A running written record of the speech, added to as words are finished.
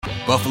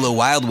Buffalo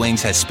Wild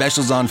Wings has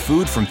specials on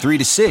food from 3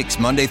 to 6,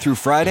 Monday through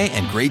Friday,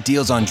 and great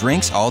deals on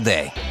drinks all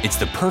day. It's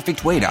the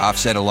perfect way to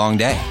offset a long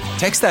day.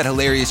 Text that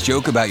hilarious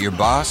joke about your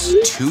boss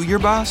to your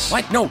boss.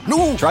 What? No.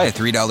 Try a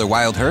 $3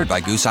 Wild Herd by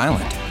Goose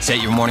Island.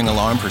 Set your morning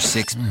alarm for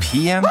 6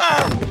 p.m.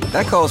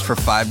 That calls for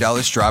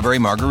 $5 strawberry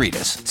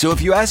margaritas. So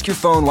if you ask your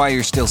phone why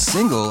you're still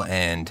single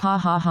and... Ha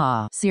ha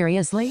ha.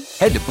 Seriously?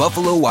 Head to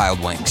Buffalo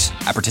Wild Wings.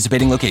 At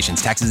participating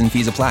locations, taxes and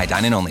fees apply.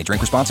 Dine in only.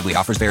 Drink responsibly.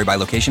 Offers vary by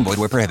location. Void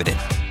where prohibited.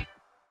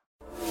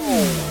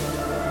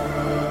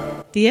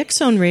 The X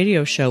Zone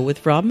Radio Show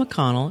with Rob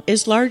McConnell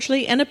is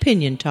largely an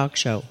opinion talk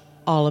show.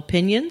 All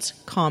opinions,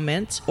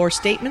 comments, or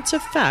statements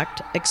of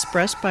fact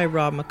expressed by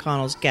Rob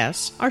McConnell's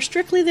guests are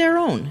strictly their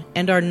own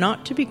and are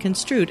not to be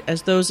construed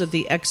as those of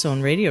the X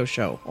Zone Radio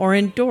Show or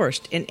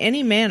endorsed in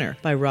any manner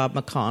by Rob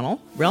McConnell,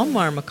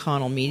 Relmar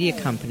McConnell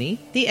Media Company,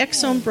 the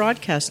X Zone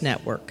Broadcast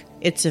Network,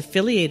 its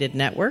affiliated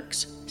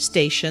networks,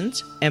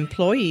 stations,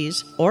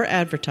 employees, or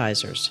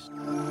advertisers.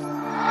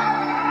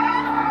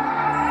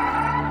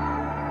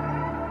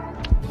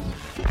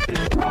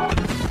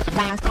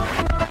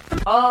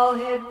 All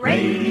Hit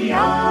Radio.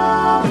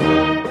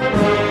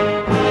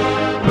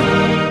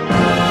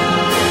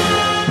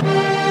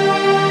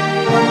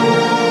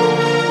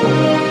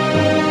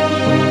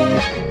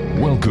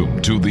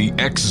 Welcome to the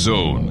X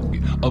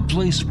Zone, a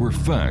place where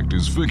fact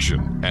is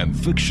fiction and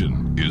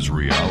fiction is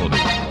reality.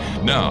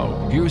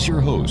 Now, here's your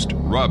host,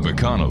 Rob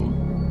McConnell.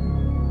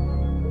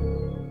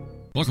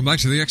 Welcome back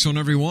to the X Zone,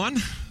 everyone.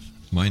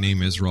 My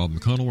name is Rob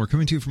McConnell. We're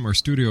coming to you from our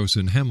studios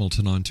in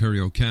Hamilton,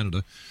 Ontario,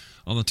 Canada,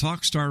 on the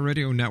Talkstar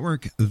Radio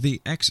Network,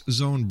 the X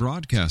Zone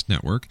Broadcast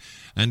Network,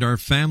 and our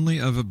family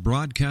of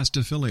broadcast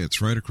affiliates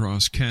right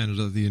across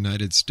Canada, the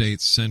United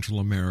States, Central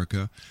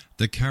America,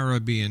 the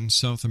Caribbean,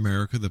 South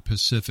America, the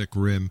Pacific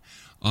Rim,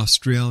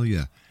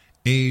 Australia,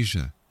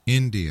 Asia,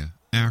 India,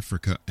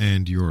 Africa,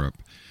 and Europe.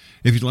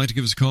 If you'd like to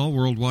give us a call,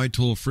 worldwide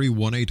toll-free,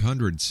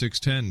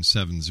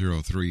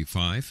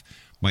 1-800-610-7035.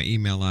 My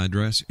email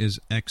address is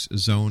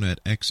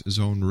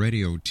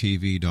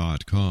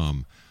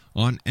xzone@xzoneradiotv.com.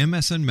 On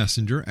MSN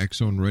Messenger,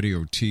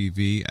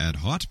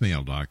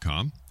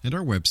 xzoneradiotv@hotmail.com, and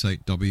our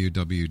website,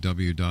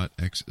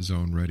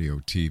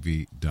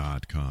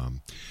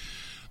 www.xzoneradiotv.com.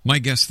 My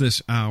guest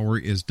this hour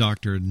is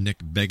Dr. Nick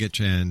Begich,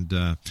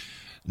 and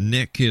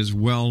Nick is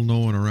well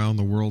known around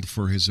the world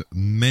for his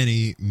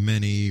many,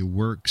 many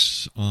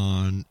works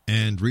on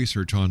and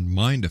research on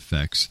mind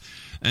effects.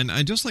 And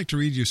I'd just like to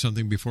read you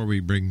something before we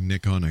bring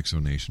Nick on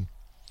Exonation.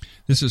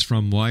 This is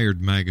from Wired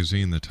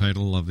magazine. The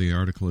title of the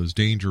article is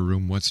Danger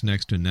Room, What's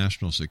Next in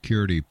National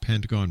Security?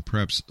 Pentagon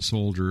Preps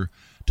Soldier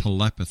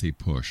Telepathy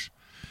Push.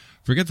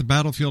 Forget the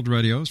battlefield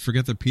radios,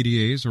 forget the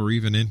PDAs, or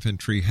even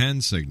infantry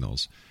hand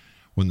signals.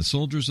 When the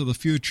soldiers of the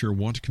future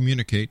want to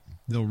communicate,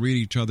 they'll read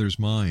each other's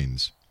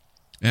minds.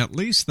 At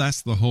least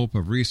that's the hope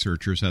of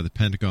researchers at the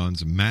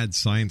Pentagon's Mad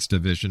Science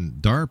Division,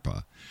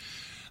 DARPA.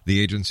 The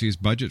agency's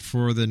budget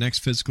for the next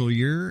fiscal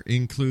year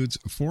includes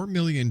 $4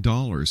 million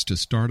to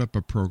start up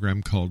a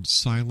program called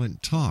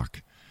Silent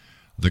Talk.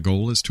 The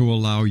goal is to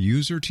allow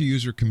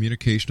user-to-user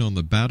communication on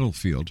the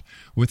battlefield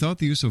without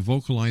the use of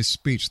vocalized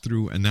speech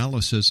through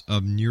analysis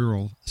of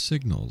neural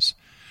signals.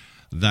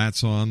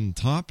 That's on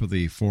top of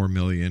the $4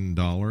 million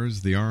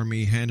the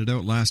Army handed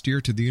out last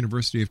year to the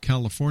University of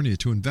California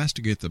to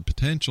investigate the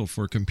potential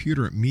for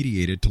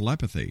computer-mediated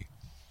telepathy.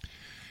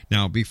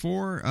 Now,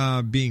 before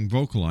being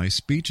vocalized,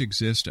 speech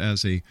exists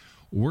as a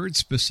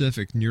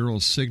word-specific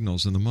neural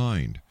signals in the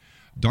mind.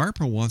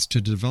 DARPA wants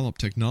to develop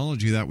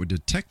technology that would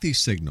detect these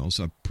signals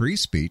of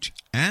pre-speech,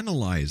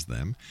 analyze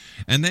them,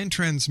 and then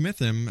transmit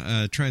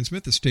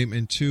the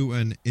statement to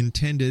an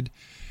intended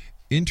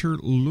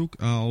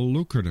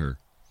interlocutor.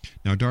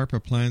 Now,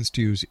 DARPA plans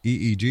to use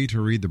EEG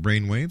to read the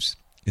brainwaves.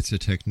 It's a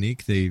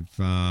technique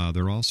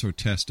they're also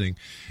testing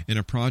in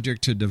a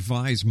project to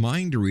devise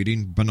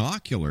mind-reading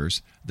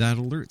binoculars that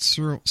alert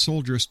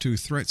soldiers to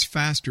threats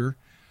faster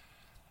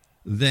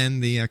than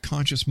the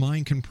conscious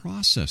mind can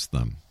process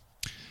them.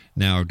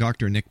 Now,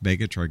 Dr. Nick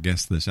Begich, our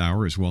guest this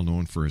hour, is well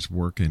known for his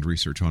work and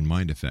research on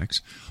mind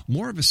effects,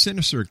 more of a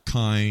sinister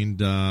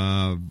kind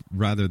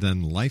rather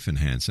than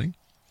life-enhancing.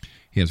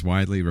 He has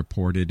widely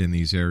reported in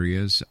these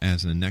areas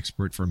as an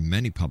expert for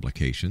many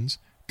publications,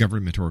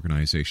 government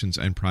organizations,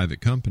 and private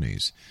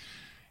companies.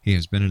 He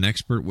has been an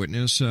expert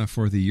witness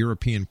for the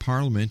European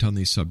Parliament on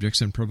these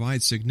subjects and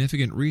provides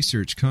significant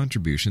research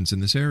contributions in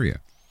this area.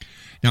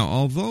 Now,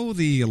 although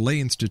through the Lay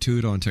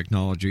Institute of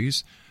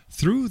Technologies,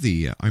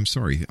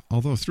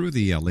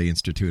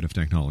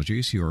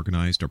 he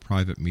organized a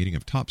private meeting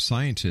of top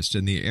scientists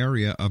in the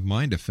area of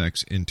mind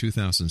effects in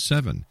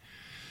 2007.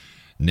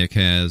 Nick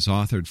has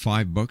authored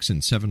 5 books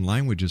in 7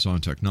 languages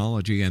on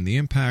technology and the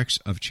impacts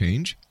of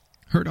change,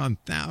 heard on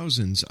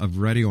thousands of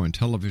radio and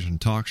television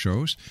talk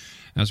shows,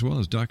 as well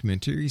as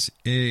documentaries.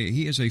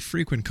 He is a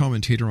frequent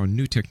commentator on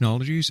new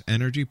technologies,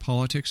 energy,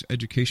 politics,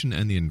 education,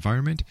 and the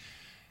environment.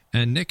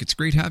 And Nick, it's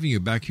great having you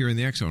back here in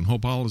the X Zone.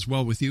 Hope all is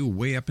well with you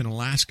way up in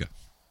Alaska.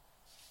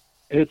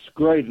 It's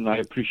great, and I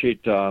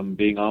appreciate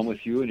being on with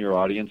you and your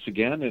audience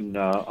again, and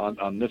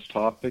on this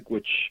topic,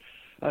 which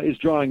is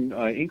drawing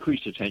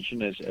increased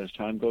attention as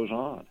time goes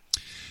on.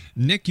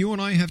 Nick, you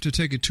and I have to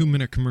take a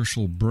 2-minute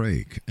commercial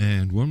break,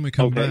 and when we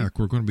come back,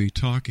 we're going to be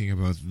talking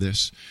about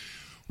this.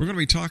 We're going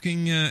to be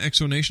talking,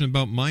 Exonation,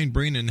 about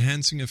mind-brain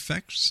enhancing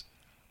effects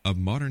of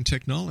modern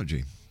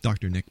technology.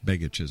 Dr. Nick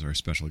Begich is our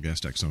special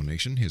guest,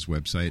 Exonation. His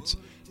website's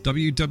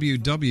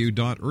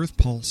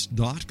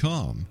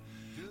www.earthpulse.com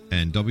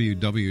and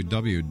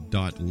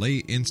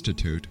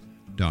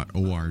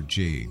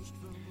www.layinstitute.org.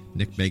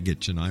 Nick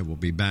Begich and I will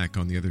be back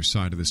on the other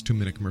side of this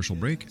 2-minute commercial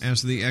break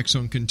as the X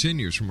Zone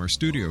continues from our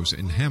studios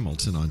in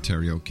Hamilton,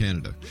 Ontario,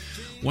 Canada.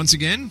 Once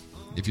again,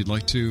 if you'd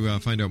like to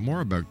find out more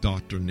about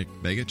Dr. Nick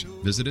Begich,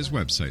 visit his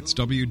websites,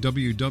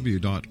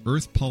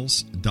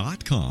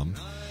 www.earthpulse.com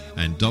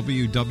and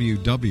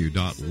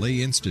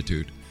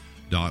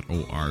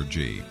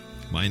www.layinstitute.org.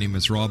 My name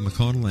is Rob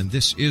McConnell, and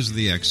this is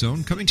the X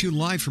Zone, coming to you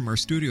live from our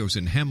studios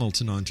in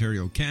Hamilton,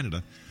 Ontario,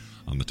 Canada,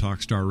 on the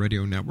Talkstar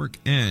Radio Network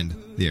and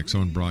the X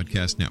Zone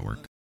Broadcast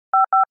Network.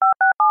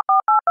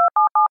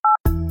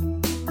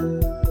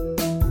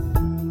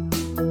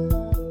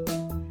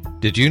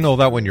 Did you know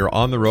that when you're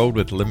on the road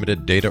with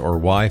limited data or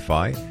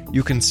Wi-Fi,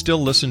 you can still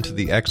listen to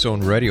the X Zone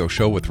Radio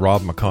Show with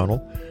Rob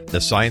McConnell, The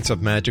Science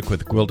of Magic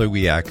with Gwilda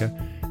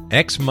Wiyaka,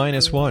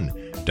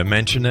 X-1,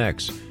 Dimension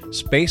X,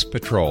 Space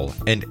Patrol,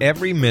 and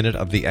every minute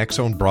of the X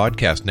Zone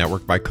Broadcast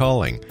Network by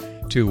calling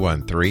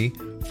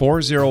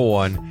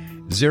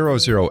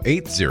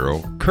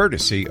 213-401-0080,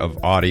 courtesy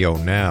of Audio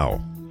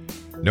Now.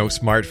 No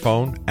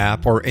smartphone,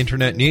 app, or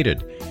internet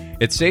needed.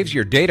 It saves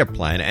your data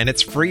plan, and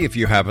it's free if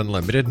you have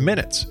unlimited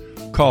minutes.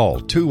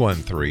 Call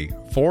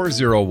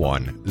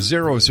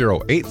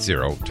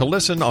 213-401-0080 to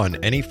listen on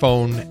any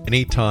phone,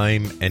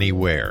 anytime,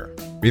 anywhere.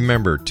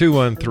 Remember,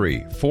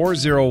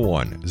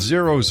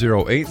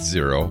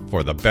 213-401-0080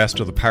 for the best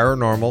of the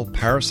paranormal,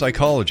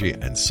 parapsychology,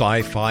 and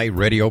sci-fi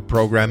radio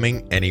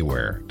programming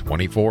anywhere,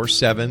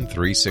 24/7,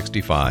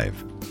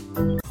 365.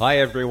 Hi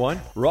everyone,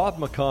 Rob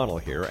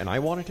McConnell here, and I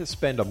wanted to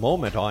spend a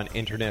moment on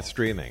internet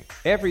streaming.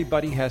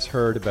 Everybody has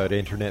heard about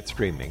internet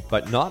streaming,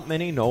 but not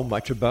many know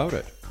much about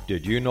it.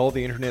 Did you know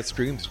the internet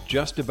streams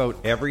just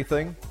about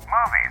everything?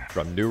 Movies.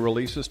 From new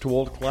releases to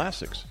old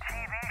classics.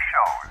 TV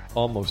shows.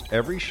 Almost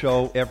every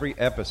show, every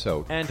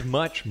episode, and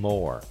much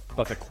more.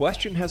 But the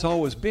question has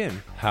always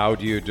been, how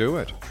do you do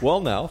it?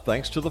 Well now,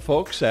 thanks to the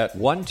folks at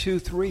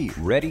 123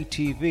 Ready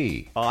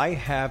TV, I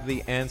have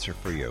the answer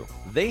for you.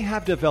 They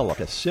have developed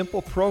a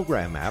simple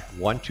program app,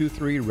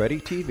 123 Ready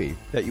TV,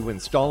 that you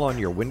install on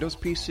your Windows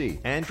PC,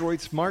 Android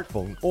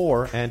smartphone,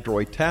 or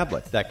Android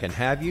tablet that can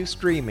have you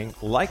streaming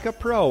like a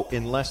pro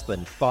in less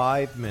than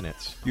 5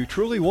 minutes. You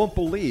truly won't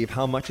believe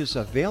how much is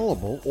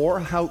available or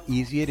how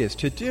easy it is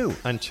to do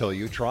until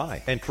you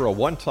try. And for a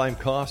one-time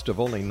cost of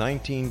only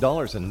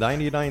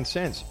 $19.99,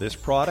 this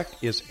product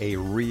is a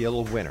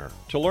real winner.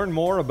 To learn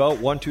more about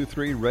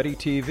 123 Ready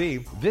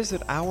TV,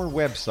 visit our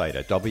website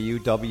at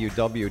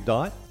www.xzbn.net.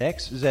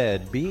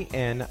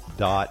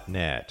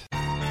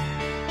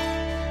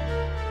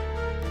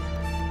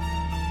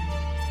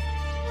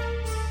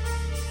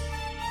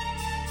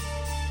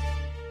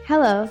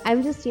 Hello,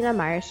 I'm Justina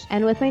Marsh,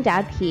 and with my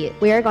dad Pete,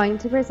 we are going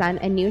to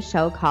present a new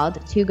show called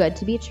Too Good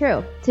to Be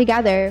True.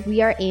 Together,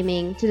 we are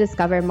aiming to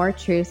discover more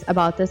truths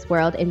about this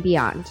world and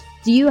beyond.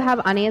 Do you have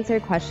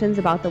unanswered questions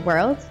about the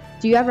world?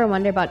 Do you ever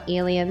wonder about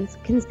aliens,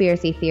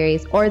 conspiracy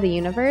theories, or the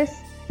universe?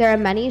 There are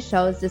many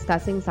shows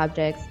discussing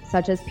subjects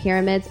such as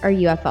pyramids or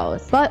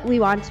UFOs, but we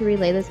want to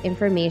relay this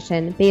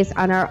information based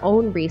on our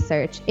own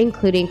research,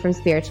 including from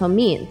spiritual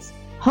means.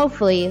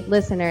 Hopefully,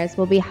 listeners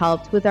will be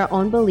helped with their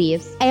own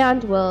beliefs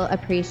and will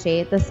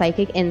appreciate the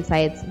psychic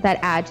insights that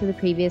add to the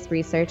previous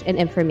research and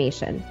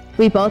information.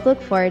 We both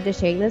look forward to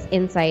sharing this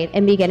insight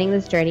and beginning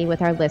this journey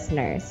with our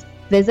listeners.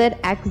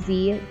 Visit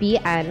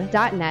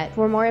xzbn.net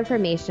for more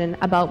information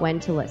about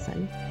when to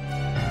listen.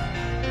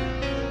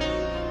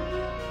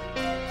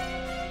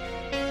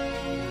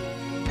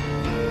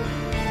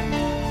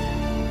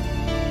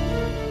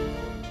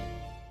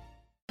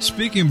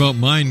 Speaking about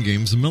mind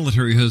games, the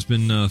military has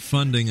been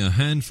funding a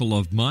handful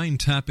of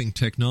mind-tapping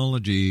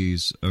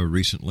technologies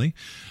recently,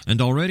 and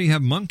already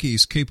have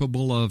monkeys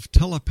capable of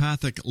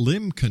telepathic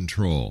limb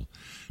control.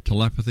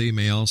 Telepathy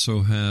may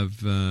also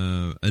have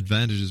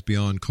advantages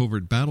beyond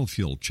covert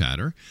battlefield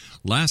chatter.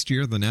 Last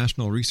year, the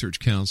National Research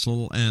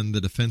Council and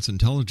the Defense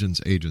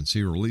Intelligence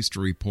Agency released a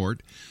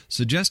report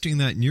suggesting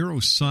that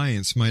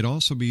neuroscience might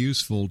also be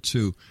useful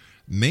to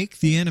make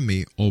the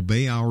enemy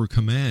obey our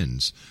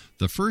commands.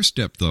 The first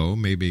step, though,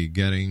 may be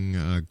getting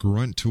a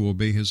grunt to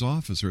obey his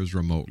officers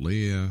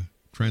remotely,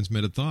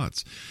 transmitted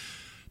thoughts.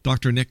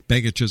 Dr. Nick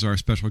Begich is our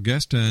special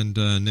guest, and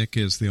Nick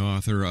is the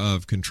author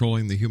of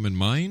Controlling the Human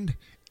Mind,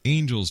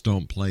 Angels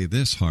Don't Play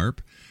This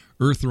Harp,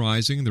 Earth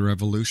Rising, The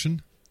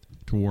Revolution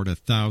Toward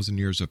 1,000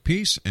 Years of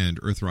Peace, and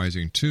Earth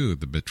Rising 2,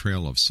 The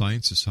Betrayal of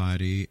Science,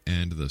 Society,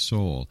 and the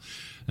Soul.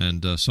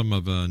 And some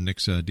of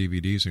Nick's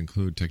DVDs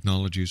include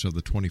Technologies of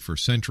the 21st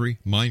Century,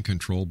 Mind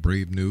Control,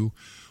 Brave New,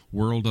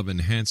 World of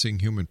Enhancing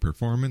Human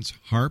Performance,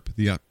 HARP,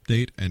 The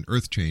Update, and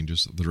Earth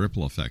Changes, The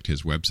Ripple Effect.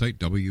 His website,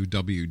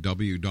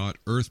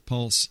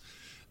 www.earthpulse.com.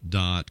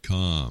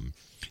 McConnell.com.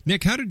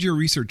 Nick, how did your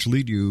research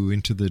lead you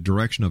into the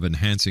direction of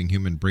enhancing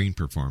human brain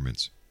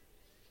performance?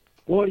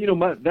 Well,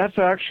 that's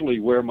actually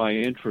where my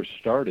interest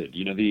started.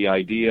 The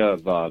idea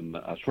of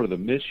sort of the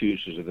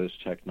misuses of this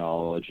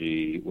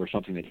technology were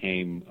something that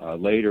came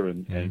later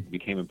and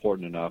became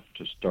important enough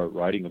to start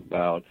writing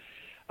about.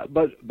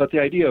 But the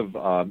idea of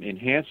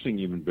enhancing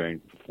human brain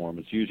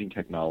performance using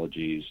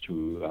technologies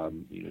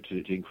to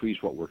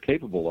increase what we're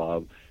capable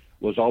of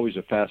was always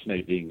a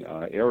fascinating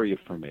area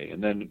for me.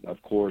 And then,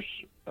 of course,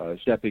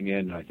 stepping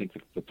in, I think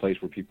the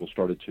place where people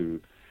started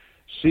to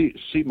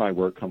see my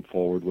work come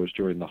forward was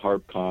during the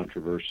HAARP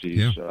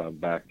controversies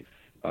back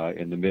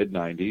in the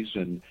mid-'90s.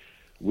 And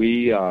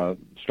we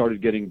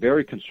started getting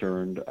very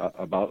concerned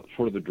about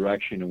sort of the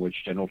direction in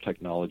which general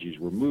technologies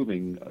were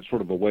moving,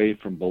 sort of away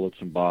from bullets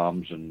and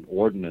bombs and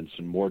ordnance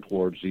and more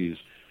towards these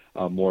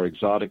more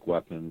exotic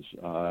weapons,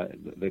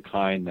 the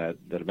kind that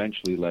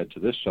eventually led to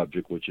this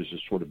subject, which is a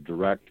sort of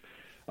direct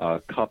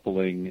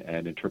coupling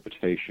and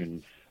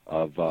interpretation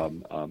of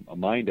a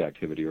mind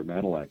activity or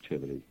mental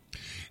activity.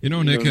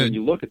 Nick, when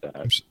you look at that...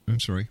 I'm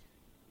sorry.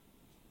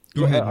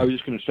 Go ahead. I was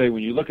just going to say,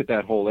 when you look at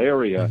that whole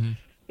area,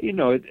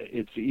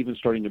 it's even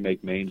starting to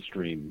make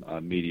mainstream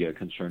media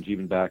concerns,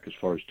 even back as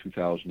far as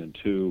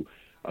 2002.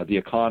 The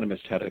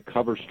Economist had a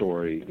cover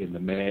story in the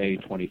May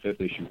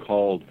 25th issue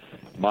called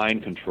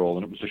Mind Control,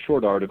 and it was a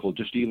short article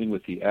just dealing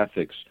with the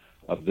ethics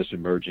of this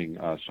emerging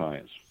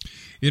science.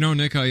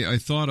 Nick, I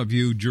thought of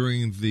you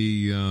during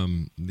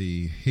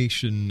the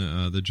Haitian,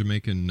 the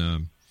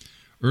Jamaican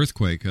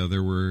earthquake.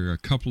 There were a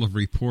couple of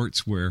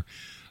reports where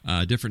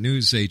different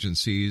news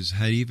agencies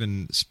had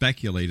even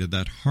speculated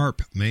that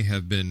HAARP may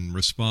have been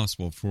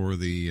responsible for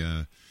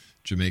the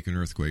Jamaican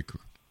earthquake,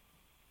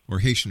 or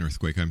Haitian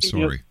earthquake, I'm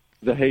sorry.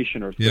 The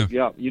Haitian earthquake,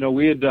 yeah.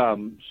 We had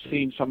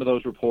seen some of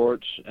those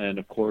reports, and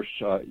of course,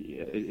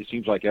 it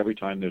seems like every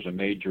time there's a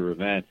major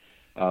event,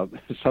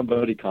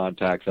 somebody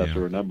contacts us,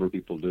 or a number of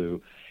people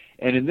do.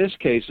 And in this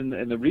case, and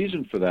the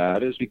reason for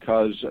that is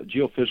because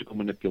geophysical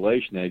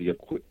manipulation, the idea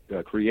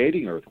of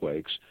creating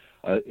earthquakes,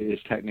 is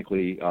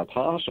technically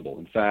possible.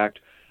 In fact,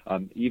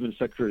 even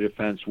Secretary of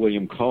Defense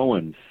William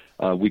Cohen,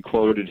 we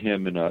quoted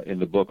him in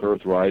the book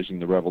Earth Rising,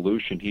 the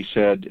Revolution. He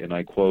said, and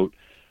I quote,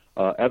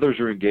 others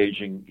are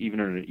engaging even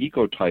in an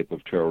eco-type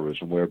of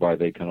terrorism whereby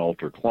they can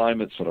alter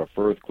climates, set off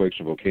earthquakes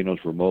and volcanoes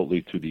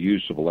remotely through the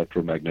use of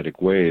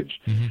electromagnetic waves,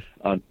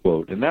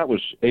 unquote. And that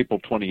was April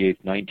 28,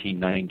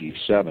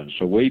 1997,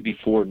 so way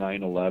before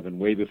 9/11,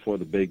 way before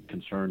the big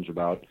concerns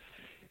about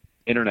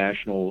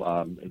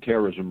international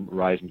terrorism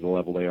rising to the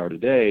level they are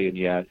today, and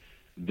yet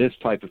this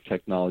type of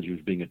technology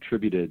was being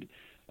attributed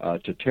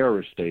to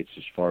terrorist states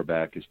as far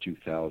back as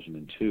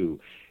 2002.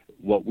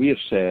 What we have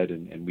said,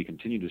 and we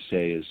continue to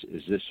say, is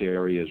this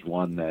area is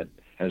one that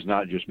has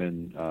not just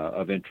been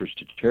of interest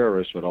to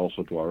terrorists, but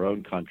also to our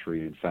own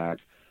country. In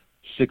fact,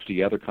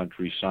 60 other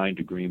countries signed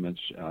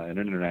agreements, an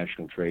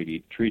international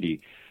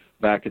treaty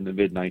back in the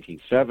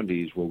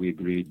mid-1970s where we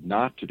agreed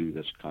not to do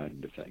this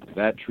kind of thing.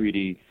 That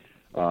treaty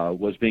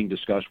was being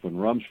discussed when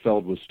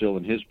Rumsfeld was still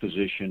in his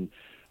position,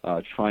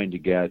 trying to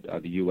get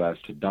the U.S.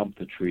 to dump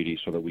the treaty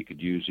so that we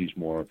could use these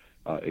more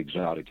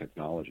exotic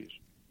technologies.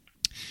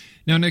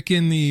 Now, Nick,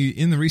 in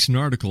the recent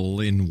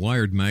article in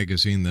Wired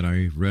magazine that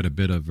I read a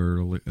bit of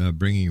early,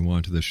 bringing you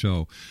onto the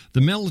show, the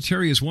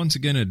military is once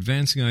again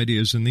advancing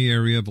ideas in the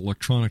area of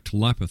electronic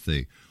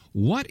telepathy.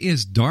 What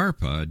is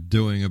DARPA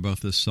doing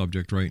about this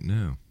subject right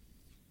now?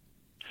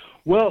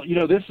 Well,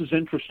 this is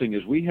interesting.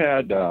 As we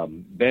had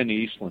Ben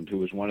Eastland, who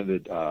was one of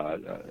the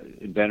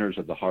inventors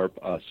of the HAARP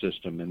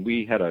system, and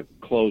we had a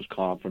closed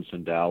conference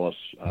in Dallas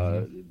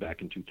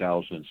back in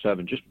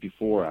 2007, just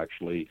before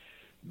actually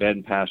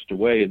Ben passed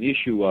away, and the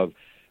issue of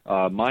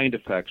mind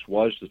effects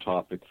was the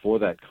topic for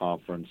that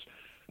conference.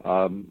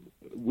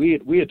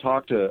 We had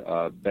talked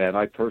to Ben.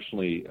 I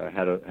personally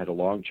had a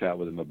long chat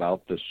with him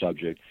about this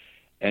subject,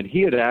 and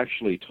he had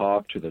actually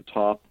talked to the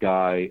top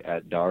guy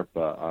at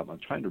DARPA. I'm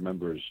trying to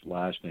remember his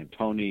last name,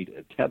 Tony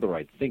Tether,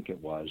 I think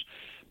it was,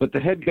 but the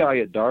head guy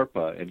at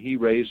DARPA, and he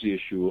raised the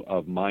issue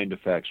of mind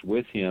effects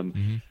with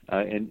him,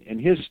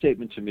 and his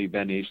statement to me,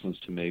 Ben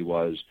Eastland's to me,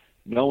 was,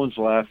 no one's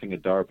laughing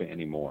at DARPA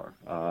anymore.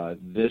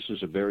 This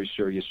is a very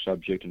serious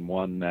subject and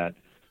one that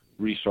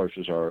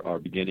resources are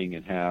beginning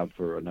and have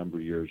for a number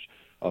of years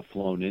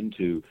flown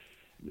into.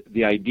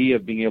 The idea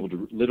of being able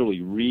to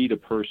literally read a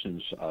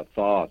person's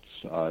thoughts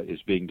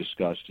is being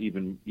discussed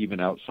even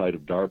outside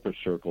of DARPA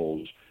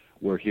circles.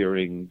 We're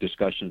hearing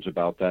discussions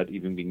about that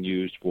even being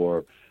used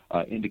for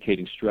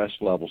indicating stress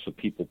levels of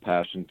people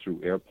passing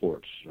through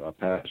airports,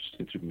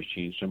 passing through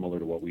machines similar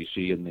to what we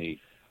see in the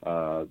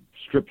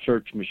strip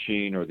search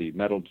machine or the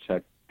metal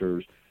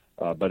detectors,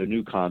 but a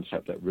new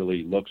concept that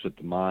really looks at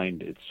the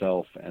mind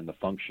itself and the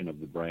function of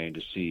the brain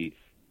to see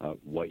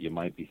what you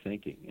might be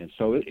thinking. And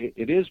so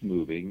it is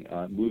moving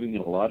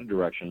in a lot of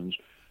directions,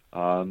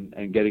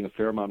 and getting a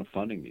fair amount of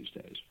funding these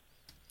days.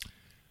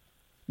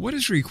 What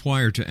is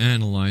required to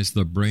analyze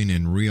the brain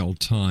in real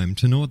time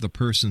to know what the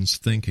person's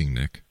thinking,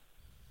 Nick?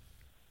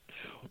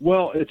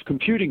 Well, it's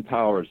computing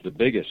power is the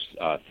biggest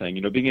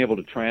thing. Being able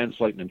to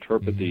translate and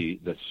interpret the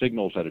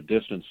signals at a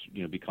distance,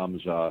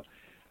 becomes a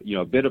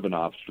bit of an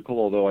obstacle,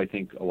 although I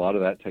think a lot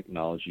of that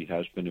technology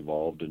has been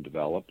evolved and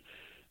developed.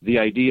 The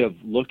idea of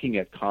looking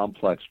at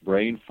complex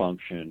brain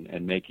function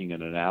and making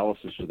an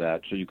analysis of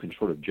that so you can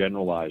sort of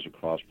generalize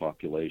across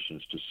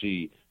populations to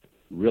see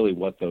really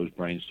what those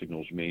brain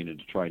signals mean and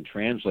to try and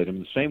translate them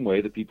the same way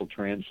that people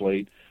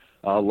translate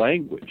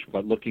language,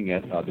 but looking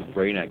at the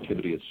brain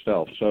activity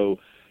itself. So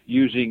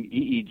using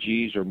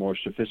EEGs or more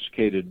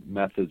sophisticated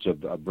methods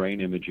of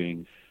brain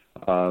imaging,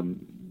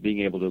 being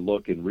able to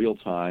look in real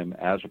time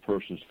as a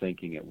person's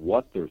thinking at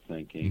what they're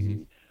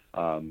thinking,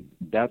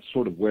 that's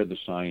sort of where the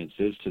science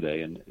is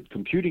today. And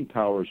computing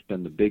power has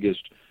been the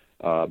biggest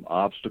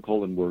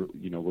obstacle, and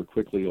we're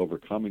quickly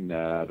overcoming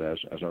that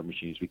as our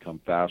machines become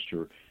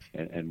faster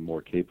and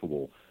more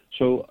capable.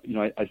 So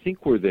I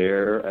think we're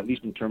there, at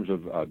least in terms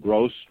of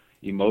gross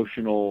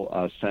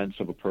emotional sense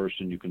of a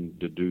person. You can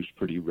deduce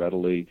pretty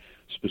readily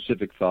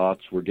specific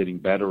thoughts. We're getting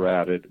better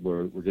at it.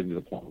 We're getting to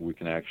the point where we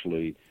can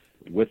actually,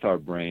 with our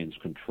brains,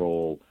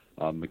 control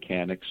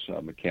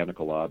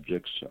mechanical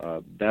objects.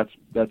 That's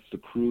the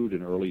crude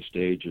and early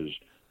stages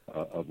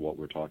of what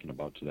we're talking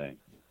about today.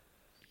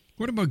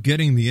 What about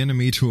getting the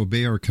enemy to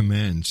obey our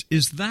commands?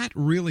 Is that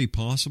really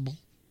possible?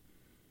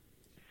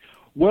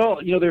 Well,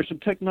 there's some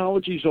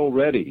technologies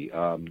already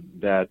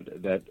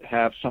that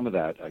have some of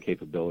that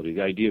capability.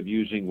 The idea of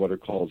using what are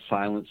called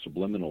silent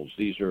subliminals.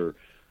 These are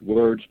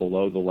words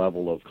below the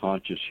level of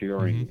conscious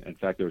hearing. In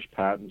fact, there's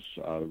patents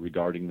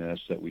regarding this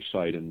that we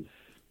cite in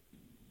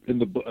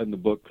the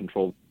book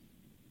Control.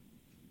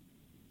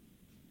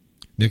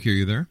 Nick, are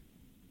you there?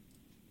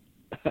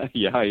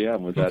 Yeah, I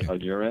am. Was that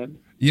on your end?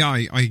 Yeah,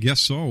 I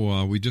guess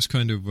so. We just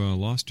kind of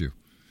lost you,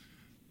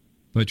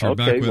 but you're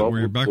okay, back.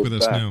 We're back with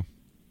us now.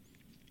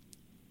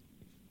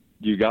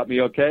 You got me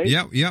okay?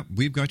 Yeah,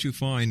 we've got you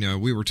fine.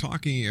 We were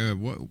talking.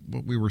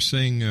 What we were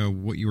saying.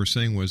 What you were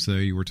saying was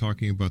you were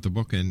talking about the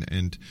book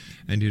and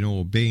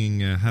obeying,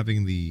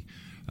 having the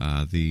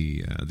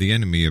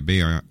enemy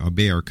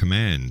obey our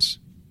commands.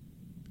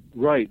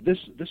 Right. This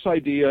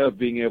idea of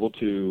being able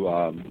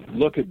to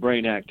look at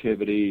brain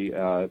activity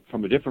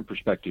from a different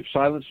perspective.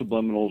 Silent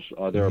subliminals.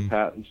 There are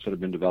patents that have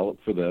been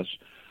developed for this,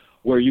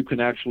 where you can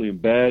actually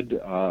embed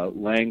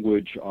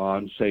language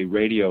on, say,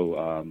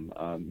 radio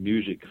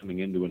music coming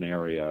into an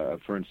area.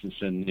 For instance,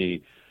 in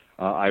the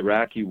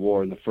Iraqi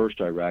war, in the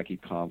first Iraqi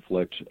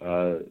conflict,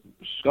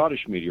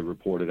 Scottish media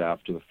reported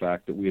after the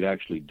fact that we had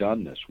actually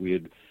done this. We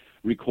had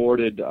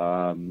recorded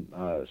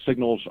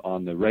signals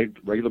on the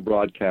regular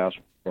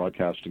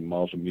broadcasting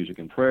Muslim music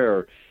and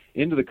prayer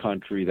into the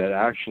country that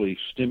actually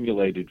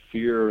stimulated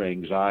fear,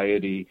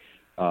 anxiety,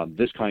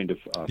 this kind of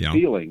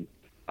feeling.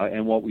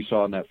 And what we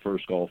saw in that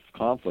first Gulf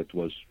conflict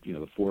was,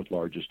 the fourth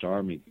largest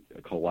army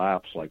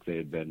collapse like they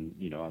had been,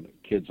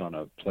 kids on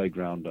a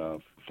playground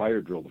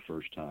fire drill the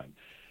first time.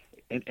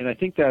 And I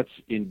think that's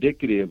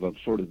indicative of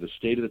sort of the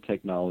state of the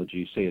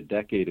technology, say, a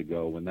decade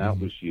ago when that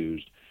was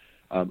used.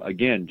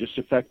 Again, just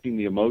affecting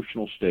the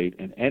emotional state,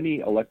 and any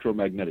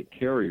electromagnetic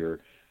carrier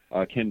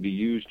can be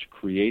used to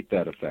create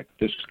that effect.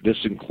 This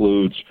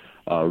includes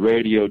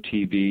radio,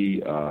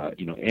 TV,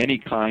 any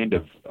kind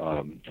of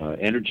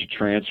energy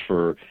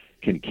transfer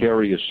can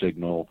carry a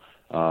signal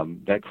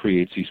that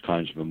creates these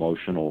kinds of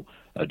emotional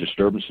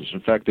disturbances. In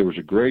fact, there was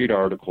a great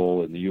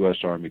article in the U.S.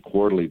 Army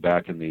Quarterly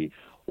back in the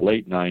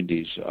late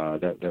 90s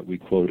that we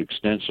quote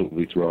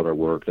extensively throughout our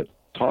work that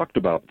talked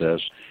about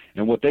this.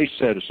 And what they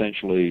said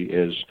essentially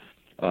is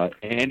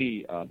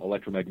any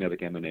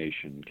electromagnetic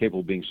emanation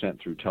capable of being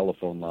sent through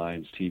telephone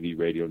lines, TV,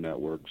 radio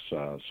networks,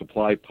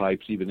 supply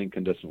pipes, even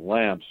incandescent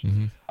lamps,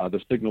 the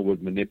signal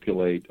would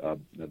manipulate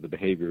the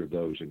behavior of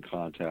those in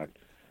contact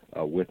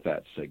with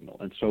that signal.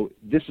 And so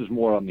this is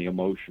more on the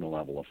emotional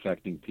level,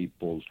 affecting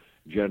people's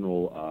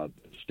general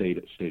state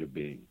of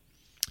being.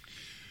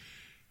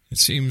 It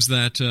seems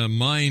that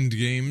mind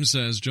games,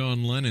 as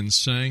John Lennon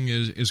sang,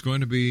 is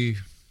going to be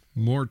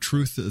more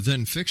truth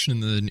than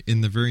fiction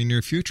in the very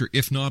near future,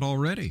 if not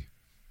already.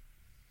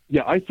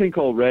 Yeah, I think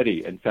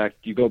already. In fact,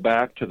 you go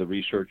back to the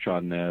research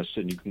on this,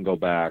 and you can go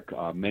back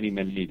many,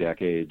 many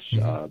decades,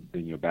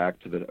 back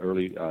to the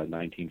early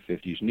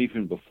 1950s, and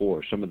even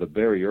before. Some of the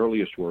very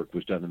earliest work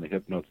was done in the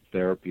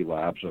hypnotherapy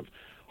labs of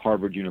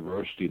Harvard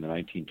University in the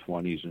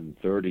 1920s and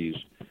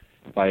 30s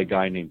by a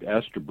guy named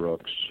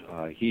Estabrooks.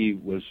 He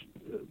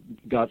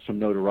got some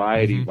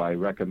notoriety by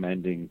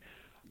recommending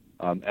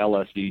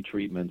LSD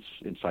treatments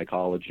in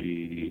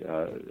psychology,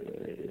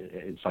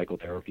 in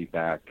psychotherapy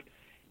back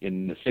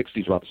in the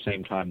 60s, about the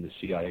same time the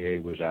CIA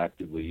was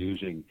actively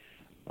using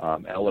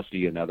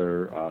LSD and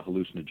other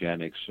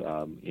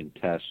hallucinogenics in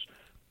tests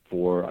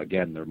for,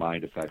 again, their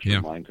mind effects,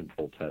 or mind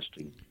control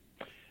testing.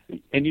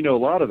 And, a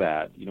lot of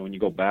that, when you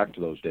go back to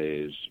those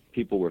days,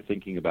 people were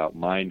thinking about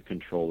mind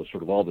control as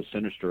sort of all the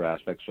sinister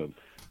aspects of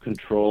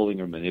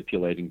controlling or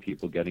manipulating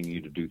people, getting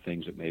you to do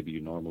things that maybe you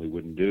normally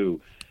wouldn't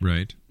do.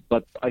 Right.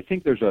 But I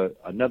think there's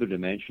another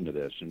dimension to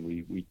this, and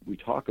we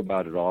talk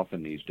about it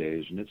often these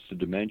days, and it's the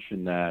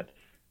dimension that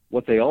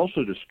What they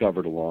also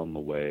discovered along the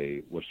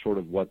way was sort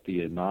of what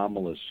the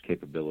anomalous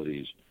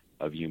capabilities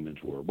of humans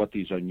were, what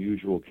these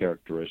unusual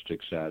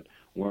characteristics that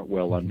weren't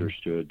well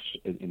understood.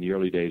 In the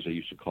early days, they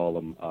used to call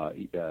them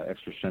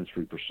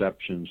extrasensory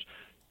perceptions.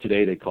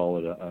 Today, they call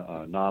it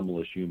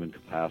anomalous human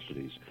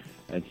capacities.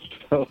 And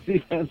so it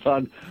depends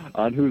on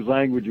whose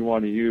language you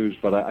want to use,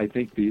 but I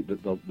think the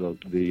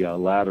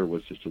latter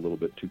was just a little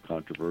bit too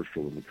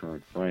controversial in the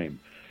current frame.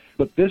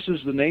 But this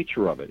is the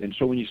nature of it. And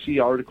so when you see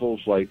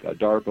articles like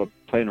DARPA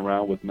playing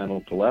around with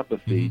mental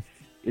telepathy,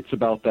 it's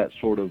about that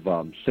sort of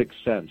sixth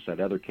sense, that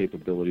other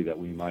capability that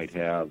we might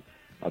have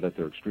that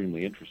they're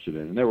extremely interested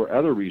in. And there were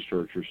other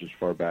researchers as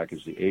far back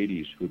as the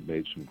 80s who'd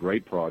made some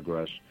great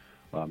progress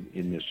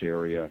in this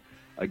area,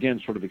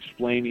 again, sort of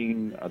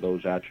explaining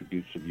those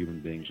attributes of human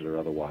beings that are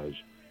otherwise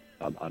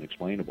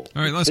unexplainable.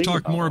 All right, let's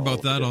talk more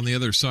about that on the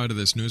other side of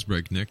this news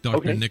break, Nick.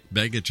 Dr. Nick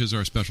Begich is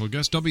our special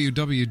guest.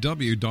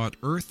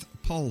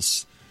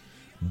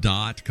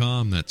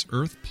 www.earthpulse.com. That's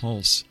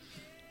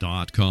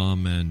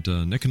earthpulse.com.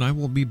 And Nick and I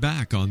will be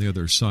back on the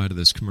other side of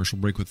this commercial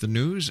break with the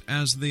news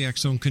as the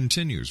X Zone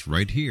continues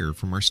right here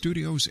from our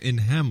studios in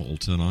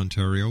Hamilton,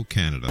 Ontario,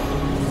 Canada.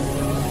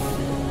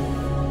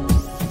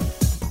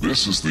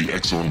 This is the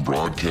X Zone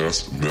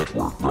Broadcast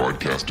Network,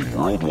 broadcasting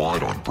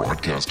worldwide on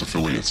broadcast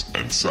affiliates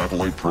and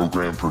satellite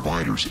program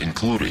providers,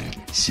 including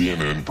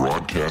CNN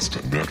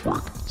Broadcast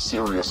Network,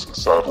 Sirius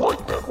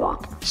Satellite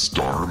Network,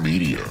 Star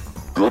Media,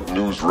 Good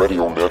News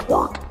Radio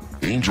Network,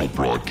 Angel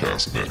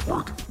Broadcast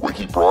Network,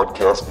 Wiki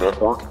Broadcast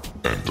Network,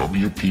 and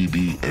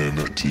WPBN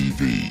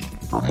TV.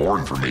 For more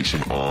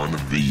information on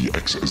the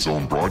X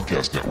Zone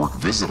Broadcast Network,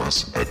 visit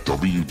us at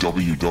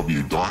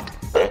www.xzbn.net.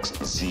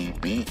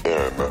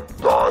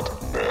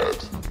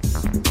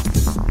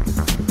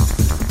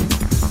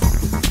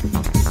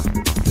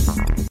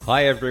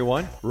 Hi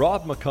everyone,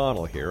 Rob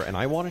McConnell here, and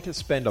I wanted to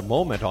spend a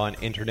moment on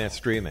internet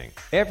streaming.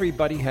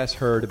 Everybody has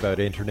heard about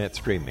internet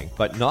streaming,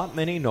 but not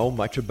many know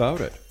much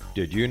about it.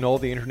 Did you know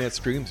the internet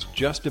streams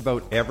just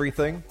about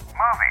everything?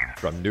 Movies.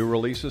 From new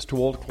releases to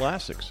old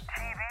classics.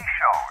 TV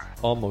shows.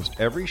 Almost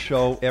every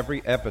show,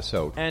 every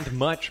episode, and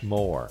much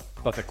more.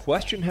 But the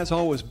question has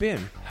always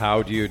been,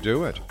 how do you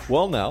do it?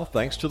 Well now,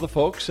 thanks to the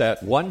folks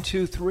at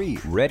 123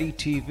 Ready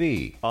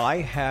TV, I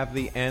have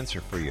the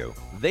answer for you.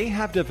 They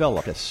have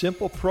developed a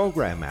simple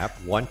program app,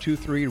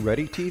 123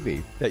 Ready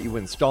TV, that you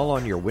install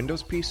on your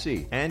Windows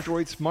PC,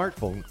 Android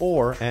smartphone,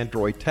 or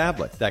Android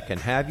tablet that can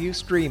have you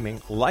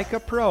streaming like a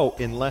pro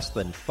in less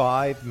than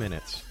 5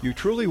 minutes. You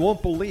truly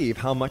won't believe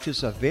how much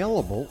is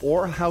available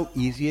or how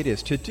easy it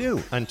is to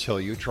do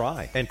until you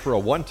try. And for a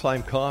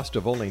one-time cost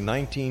of only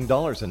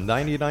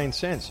 $19.99,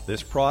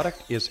 this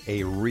product is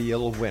a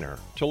real winner.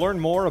 To learn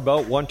more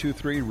about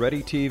 123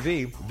 Ready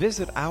TV,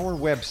 visit our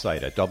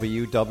website at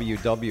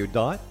www.xzbn.net.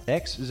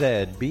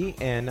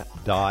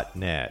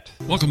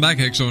 Welcome back,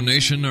 X Zone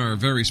Nation. Our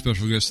very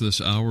special guest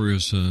this hour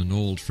is an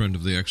old friend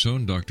of the X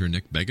Zone, Dr.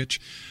 Nick Begich.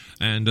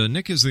 And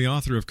Nick is the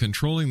author of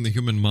Controlling the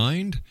Human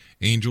Mind,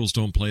 Angels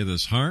Don't Play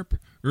This Harp,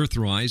 Earth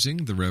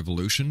Rising, The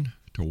Revolution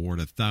Toward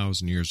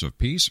 1,000 Years of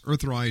Peace,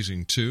 Earth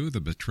Rising 2, The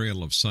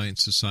Betrayal of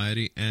Science,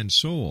 Society, and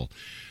Soul.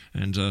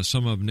 And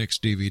some of Nick's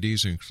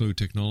DVDs include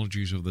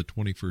Technologies of the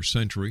 21st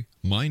Century,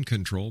 Mind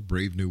Control,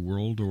 Brave New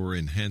World, or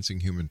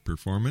Enhancing Human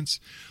Performance,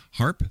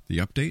 HARP, The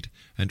Update,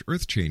 and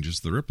Earth Changes,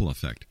 The Ripple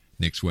Effect.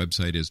 Nick's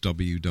website is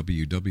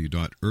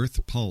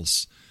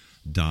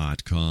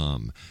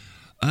www.earthpulse.com.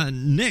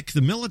 Nick,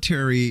 the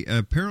military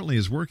apparently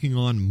is working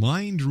on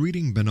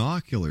mind-reading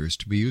binoculars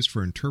to be used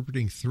for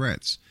interpreting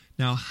threats.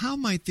 Now, how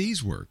might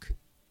these work?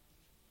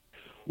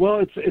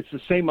 Well, it's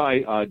the same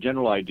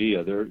general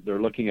idea.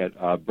 They're looking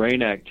at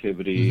brain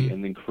activity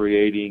and then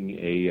creating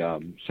a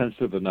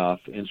sensitive enough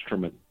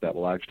instrument that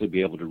will actually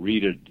be able to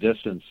read at a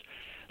distance.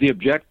 The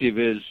objective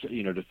is,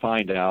 to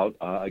find out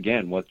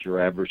again what your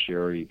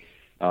adversary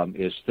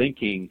is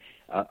thinking.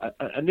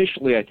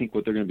 Initially, I think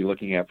what they're going to be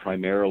looking at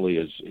primarily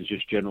is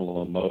just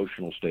general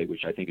emotional state,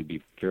 which I think would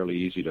be fairly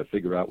easy to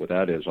figure out what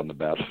that is on the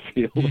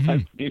battlefield.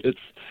 I mean, it's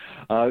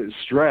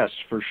stress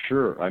for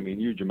sure. I mean,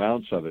 huge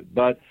amounts of it,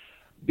 but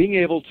being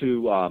able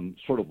to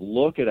sort of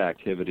look at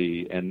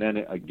activity and then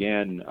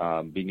again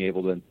being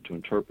able to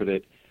interpret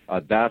it,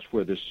 that's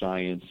where this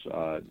science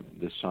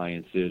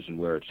is and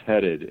where it's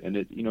headed. And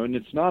and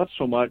it's not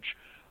so much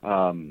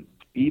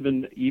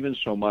even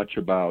so much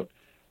about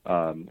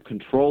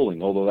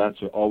controlling, although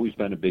that's always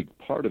been a big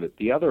part of it.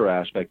 The other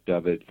aspect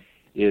of it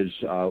is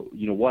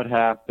what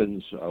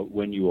happens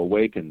when you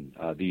awaken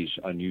these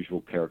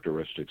unusual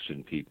characteristics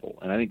in people.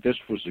 And I think this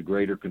was the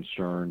greater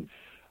concern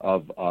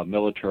of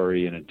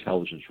military and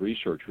intelligence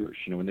researchers,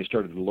 when they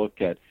started to look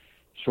at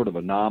sort of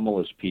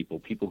anomalous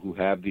people who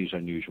have these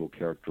unusual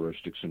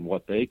characteristics and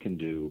what they can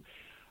do,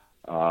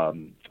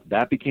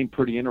 that became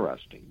pretty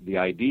interesting. The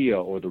idea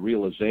or the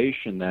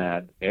realization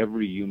that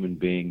every human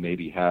being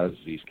maybe has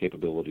these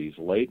capabilities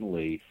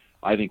latently,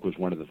 I think was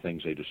one of the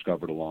things they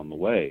discovered along the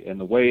way. And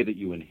the way that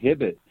you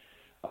inhibit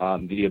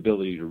the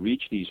ability to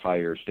reach these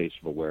higher states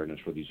of awareness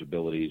or these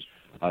abilities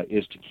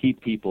is to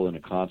keep people in a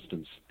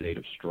constant state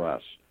of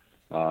stress.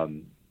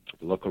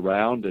 look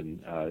around,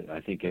 and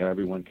I think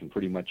everyone can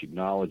pretty much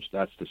acknowledge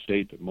that's the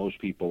state that most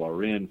people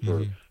are in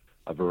for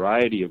a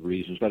variety of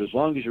reasons. But as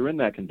long as you're in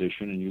that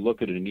condition and you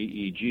look at an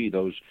EEG,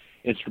 those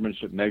instruments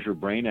that measure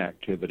brain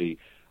activity,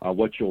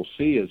 what you'll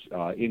see is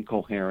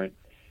incoherent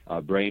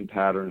brain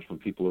patterns when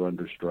people are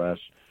under stress,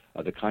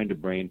 the kind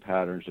of brain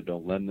patterns that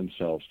don't lend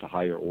themselves to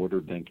higher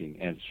order thinking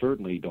and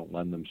certainly don't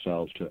lend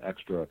themselves to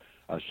extra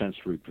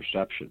sensory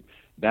perception.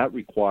 That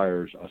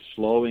requires a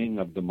slowing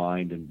of the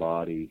mind and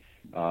body,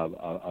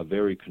 a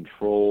very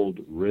controlled,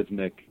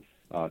 rhythmic,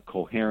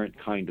 coherent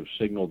kind of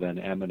signal then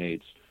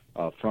emanates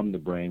from the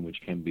brain,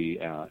 which can be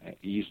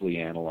easily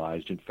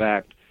analyzed. In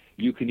fact,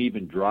 you can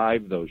even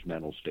drive those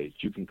mental states.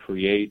 You can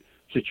create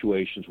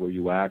situations where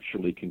you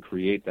actually can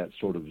create that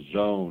sort of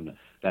zone,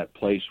 that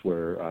place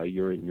where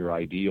you're in your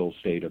ideal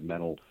state of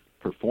mental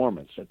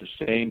performance. At the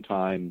same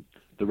time,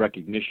 the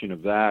recognition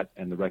of that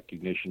and the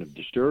recognition of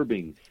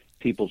disturbing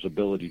people's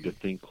ability to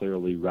think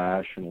clearly,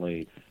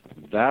 rationally,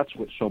 that's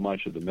what so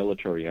much of the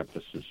military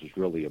emphasis is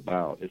really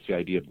about. It's the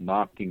idea of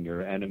knocking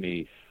your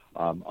enemy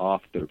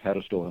off their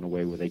pedestal in a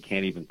way where they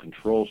can't even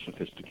control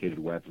sophisticated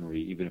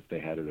weaponry, even if they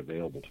had it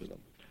available to them.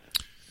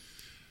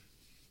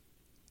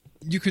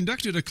 You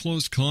conducted a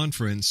closed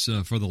conference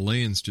for the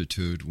Lay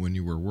Institute when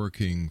you were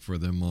working for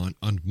them on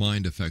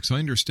mind effects. I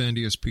understand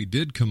ESP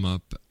did come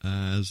up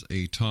as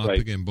a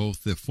topic in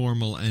both the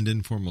formal and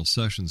informal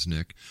sessions,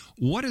 Nick.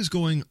 What is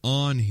going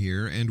on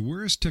here, and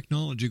where is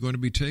technology going to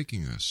be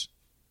taking us?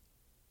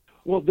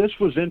 Well, this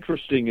was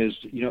interesting is,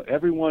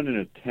 everyone in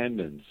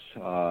attendance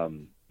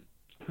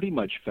pretty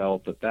much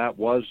felt that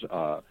was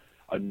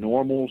a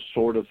normal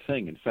sort of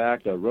thing. In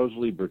fact,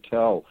 Rosalie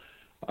Bertel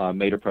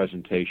made a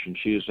presentation.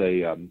 She is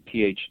a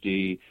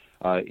PhD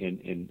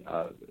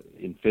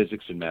in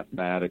physics and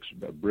mathematics,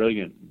 a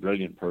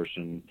brilliant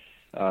person.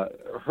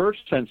 Her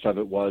sense of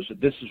it was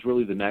that this is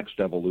really the next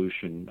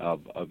evolution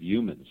of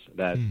humans,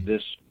 that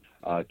this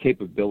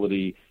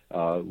capability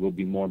will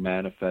be more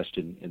manifest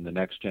in the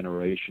next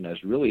generation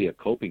as really a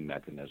coping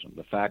mechanism.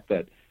 The fact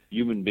that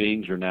human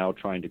beings are now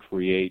trying to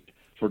create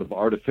sort of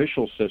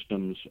artificial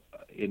systems,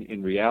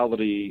 in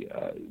reality,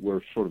 we're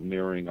sort of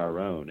mirroring our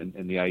own.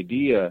 And the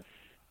idea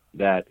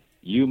that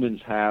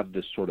humans have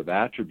this sort of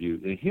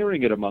attribute, and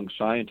hearing it among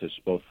scientists,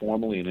 both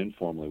formally and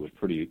informally, was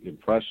pretty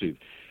impressive.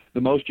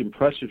 The most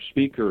impressive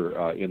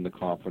speaker in the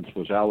conference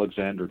was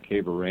Alexander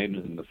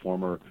Kavarainen, the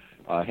former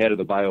head of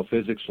the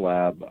biophysics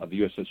lab of the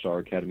USSR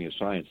Academy of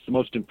Science, the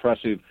most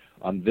impressive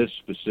on this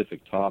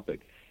specific topic.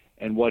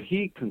 And what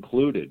he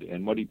concluded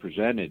and what he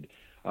presented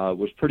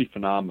was pretty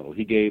phenomenal.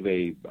 He gave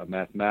a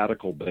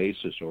mathematical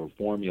basis or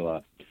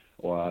formula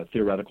or a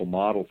theoretical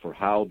model for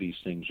how these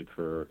things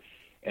occur.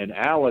 And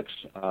Alex,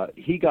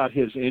 he got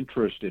his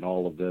interest in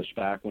all of this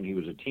back when he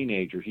was a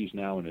teenager. He's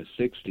now in his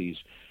 60s.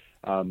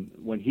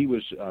 When he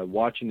was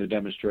watching the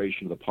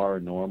demonstration of the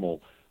paranormal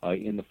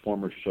in the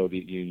former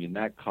Soviet Union,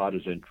 that caught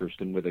his interest.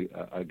 And with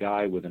a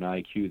guy with an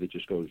IQ that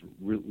just goes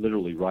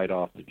literally right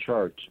off the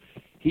charts,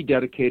 he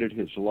dedicated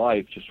his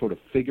life to sort of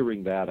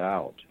figuring that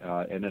out.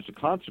 And as a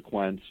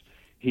consequence,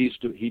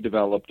 he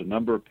developed a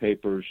number of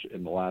papers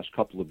in the last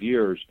couple of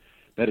years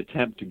that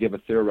attempt to give a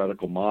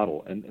theoretical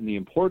model. And the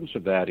importance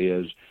of that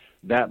is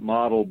that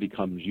model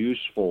becomes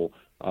useful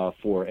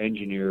for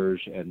engineers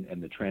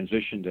and the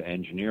transition to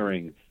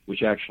engineering,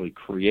 which actually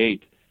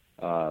create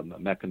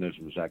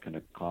mechanisms that can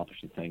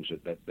accomplish the things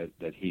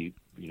that he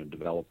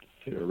developed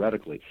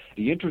theoretically.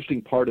 The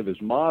interesting part of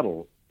his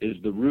model is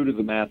the root of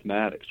the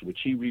mathematics, which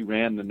he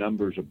reran the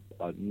numbers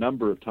a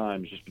number of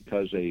times just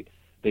because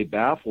they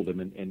baffled him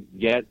and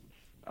yet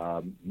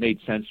made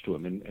sense to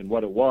him. And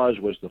what it was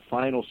the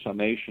final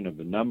summation of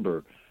the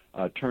number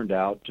turned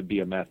out to be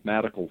a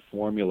mathematical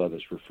formula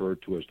that's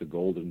referred to as the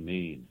golden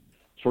mean.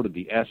 Sort of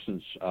the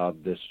essence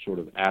of this sort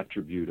of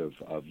attribute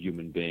of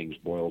human beings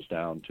boils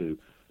down to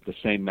the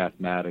same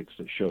mathematics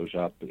that shows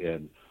up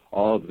in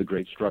all of the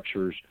great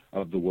structures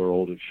of the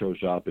world. It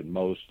shows up in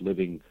most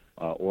living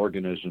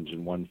organisms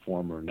in one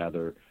form or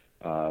another.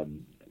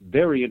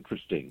 Very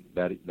interesting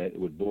that it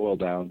would boil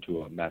down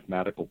to a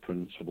mathematical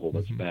principle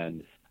that's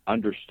been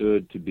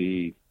understood to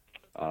be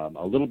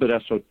a little bit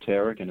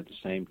esoteric and at the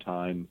same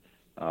time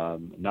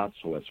not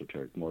so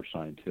esoteric, more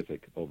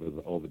scientific over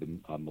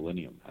the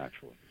millennium,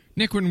 actually.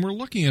 Nick, when we're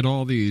looking at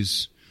all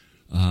these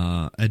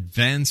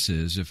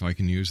advances, if I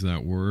can use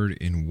that word,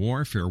 in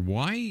warfare,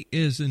 why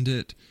isn't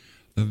it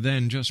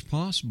then just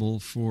possible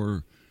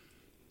for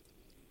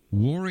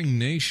warring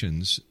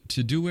nations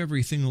to do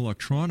everything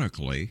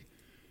electronically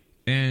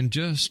and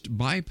just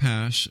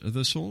bypass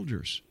the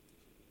soldiers?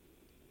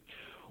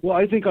 Well,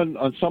 I think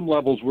on some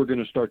levels we're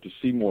going to start to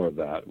see more of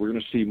that. We're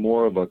going to see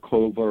more of a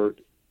covert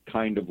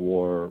kind of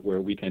war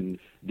where we can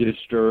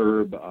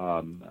disturb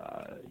a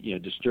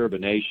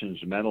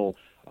nation's mental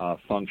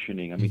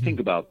functioning. I mean, think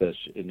about this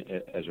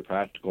as a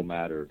practical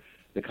matter,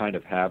 the kind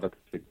of havoc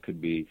that could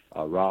be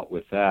wrought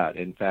with that.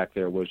 In fact,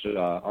 there was an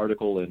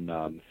article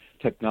in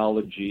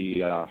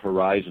Technology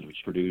Horizon, which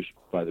was produced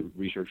by the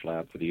Research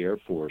Lab for the Air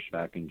Force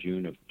back in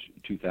June of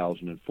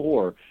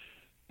 2004,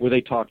 where they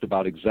talked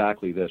about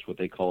exactly this, what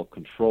they call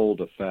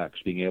controlled effects,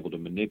 being able to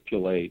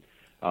manipulate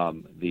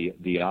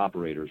the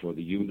operators or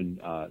the human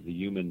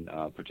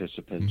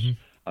participants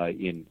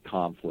in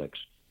conflicts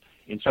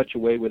in such a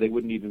way where they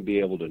wouldn't even be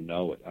able to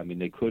know it. I mean,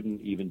 they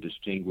couldn't even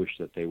distinguish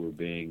that they were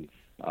being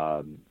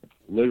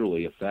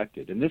literally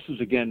affected. And this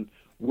is, again,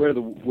 where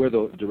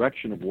the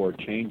direction of war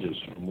changes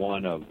from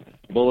one of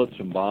bullets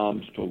and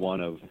bombs to one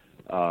of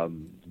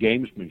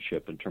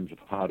gamesmanship in terms of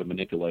how to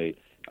manipulate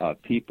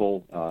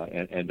people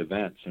and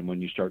events. And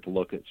when you start to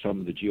look at some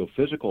of the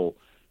geophysical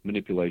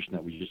manipulation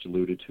that we just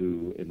alluded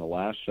to in the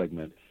last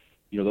segment,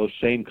 those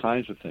same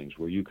kinds of things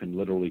where you can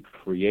literally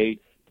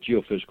create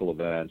geophysical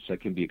events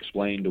that can be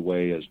explained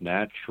away as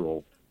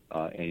natural,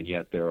 and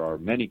yet there are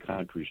many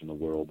countries in the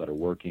world that are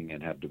working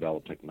and have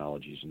developed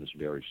technologies in this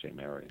very same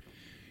area.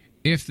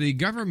 If the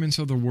governments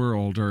of the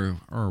world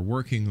are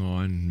working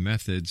on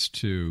methods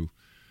to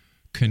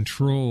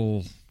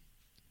control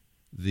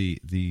the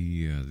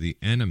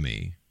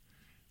enemy,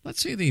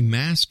 let's say they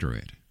master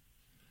it,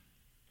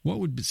 what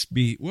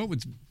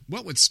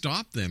would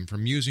stop them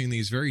from using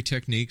these very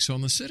techniques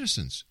on the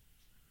citizens?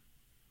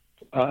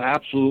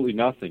 Absolutely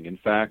nothing. In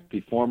fact,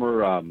 the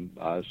former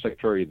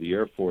Secretary of the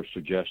Air Force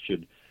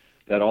suggested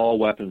that all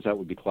weapons that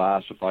would be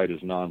classified as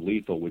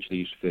non-lethal, which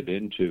these fit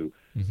into,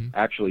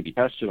 actually be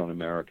tested on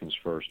Americans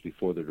first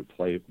before they're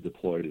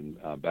deployed in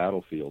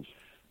battlefields.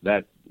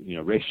 That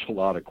raised a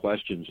lot of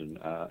questions, and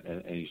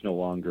he's no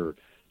longer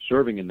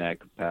serving in that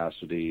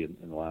capacity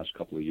in the last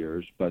couple of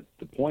years. But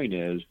the point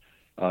is,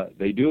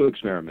 they do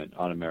experiment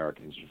on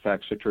Americans. In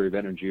fact, Secretary of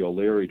Energy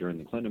O'Leary during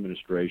the Clinton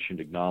administration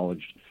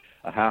acknowledged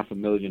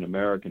 500,000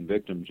 American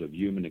victims of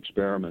human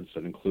experiments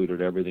that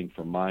included everything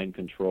from mind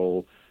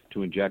control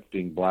to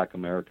injecting black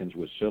Americans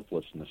with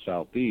syphilis in the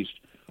Southeast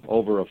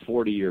over a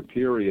 40-year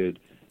period.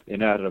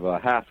 And out of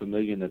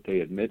 500,000 that they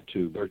admit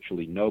to,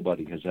 virtually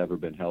nobody has ever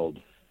been held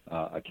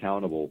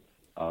accountable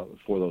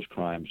for those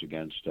crimes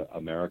against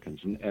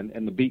Americans.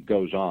 And the beat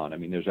goes on. I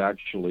mean, there's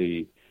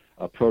actually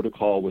a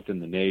protocol within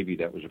the Navy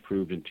that was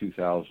approved in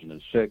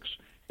 2006.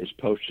 It's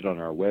posted on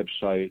our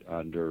website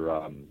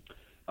under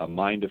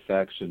mind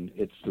effects, and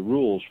it's the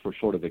rules for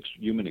sort of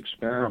human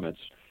experiments.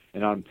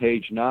 And on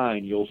page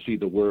 9, you'll see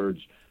the words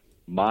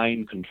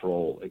mind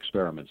control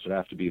experiments that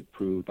have to be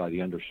approved by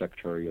the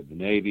Undersecretary of the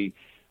Navy.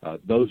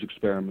 Those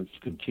experiments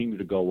continue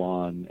to go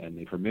on, and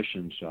the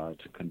permissions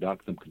to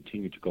conduct them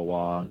continue to go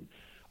on.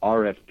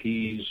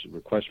 RFPs,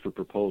 requests for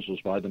proposals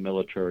by the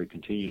military,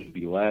 continue to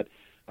be let.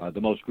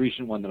 The most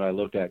recent one that I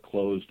looked at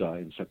closed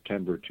in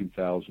September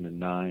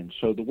 2009.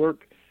 So the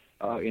work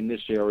in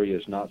this area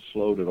is not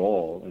slowed at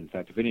all. In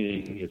fact, if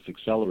anything, it's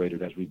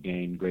accelerated as we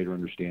gain greater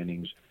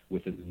understandings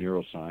within the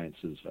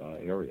neurosciences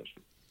areas.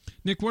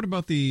 Nick, what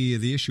about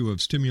the issue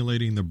of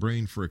stimulating the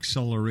brain for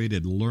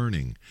accelerated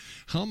learning?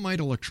 How might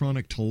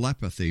electronic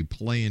telepathy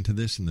play into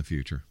this in the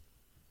future?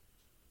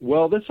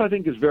 Well, this, I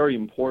think, is very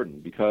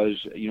important because,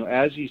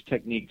 as these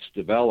techniques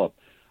develop,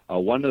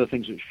 one of the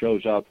things that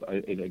shows up,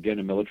 again,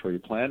 in military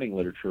planning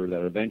literature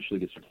that eventually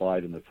gets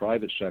applied in the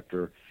private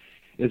sector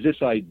is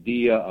this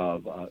idea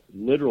of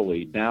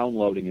literally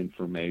downloading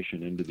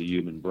information into the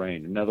human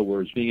brain. In other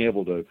words, being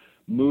able to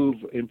move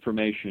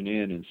information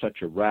in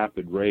such a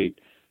rapid rate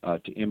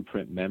to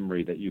imprint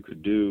memory that you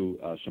could do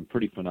some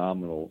pretty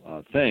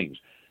phenomenal things.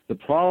 The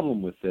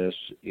problem with this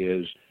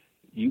is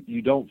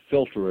you don't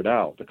filter it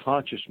out. The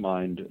conscious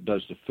mind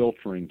does the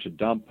filtering to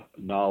dump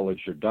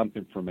knowledge or dump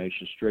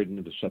information straight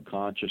into the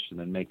subconscious and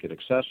then make it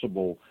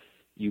accessible.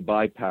 You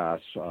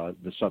bypass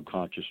the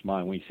subconscious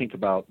mind. When you think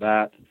about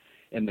that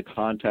in the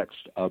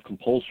context of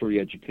compulsory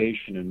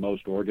education in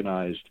most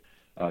organized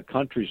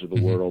countries of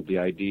the world, the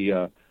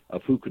idea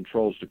of who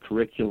controls the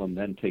curriculum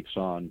then takes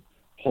on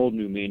whole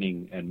new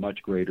meaning and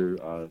much greater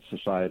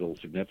societal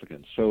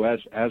significance. So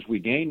as we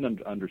gain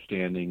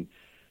understanding,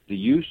 the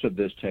use of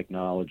this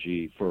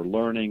technology for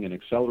learning and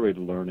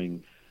accelerated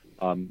learning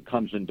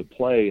comes into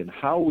play, and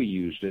how we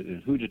use it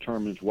and who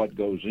determines what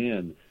goes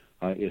in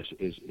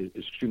is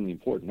extremely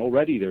important.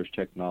 Already there's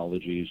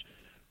technologies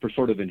for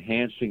sort of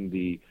enhancing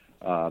the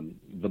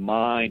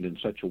mind in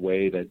such a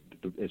way that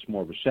it's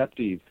more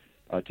receptive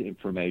to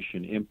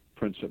information,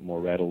 imprints it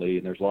more readily,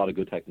 and there's a lot of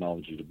good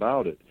technologies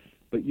about it.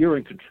 But you're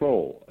in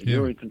control. Yeah.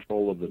 You're in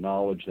control of the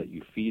knowledge that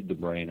you feed the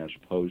brain as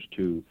opposed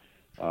to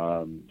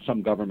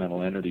some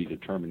governmental entity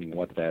determining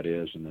what that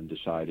is and then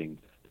deciding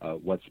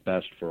what's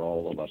best for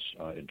all of us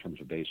in terms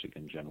of basic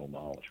and general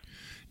knowledge.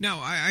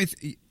 Now,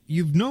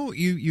 you've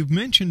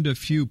mentioned a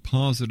few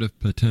positive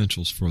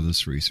potentials for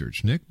this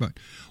research, Nick, but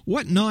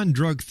what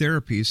non-drug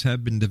therapies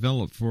have been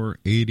developed for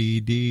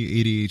ADD,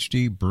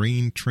 ADHD,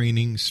 brain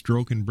training,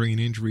 stroke and brain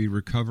injury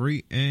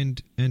recovery,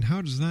 and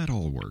how does that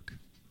all work?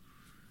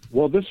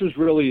 Well, this is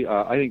really,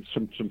 I think,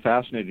 some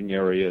fascinating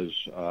areas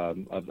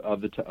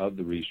of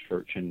the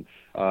research, and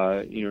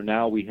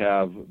now we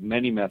have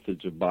many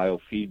methods of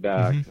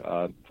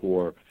biofeedback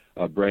for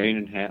brain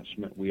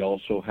enhancement. We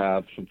also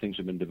have some things that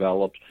have been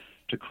developed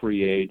to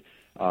create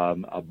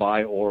a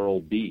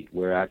binaural beat,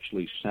 where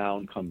actually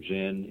sound comes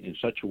in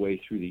such a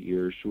way through the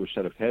ears through a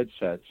set of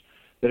headsets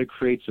that it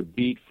creates a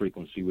beat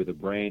frequency where the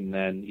brain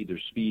then either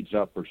speeds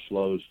up or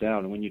slows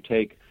down. And when you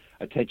take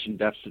attention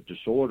deficit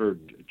disorder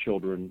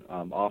children,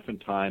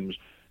 oftentimes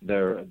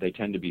they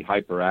tend to be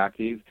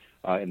hyperactive,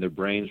 and their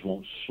brains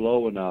won't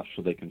slow enough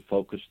so they can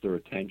focus their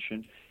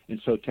attention.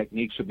 And so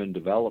techniques have been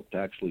developed to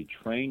actually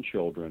train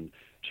children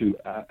to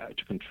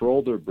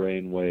control their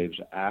brain waves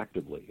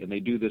actively. And they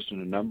do this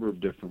in a number of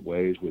different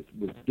ways with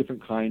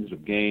different kinds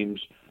of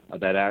games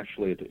that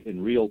actually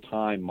in real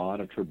time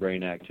monitor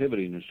brain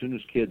activity. And as soon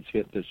as kids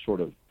hit this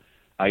sort of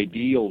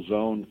ideal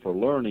zone for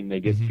learning,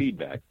 they get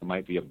feedback. It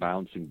might be a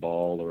bouncing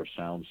ball or a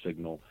sound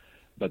signal.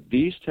 But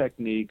these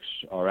techniques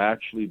are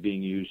actually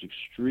being used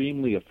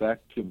extremely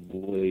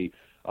effectively.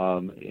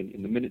 In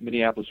the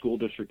Minneapolis School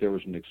District, there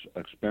was an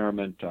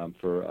experiment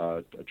for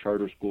a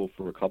charter school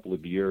for a couple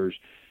of years,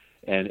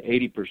 and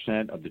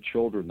 80% of the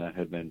children that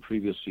had been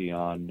previously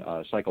on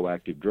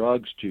psychoactive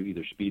drugs to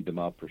either speed them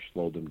up or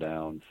slow them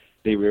down,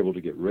 they were able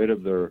to get rid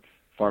of their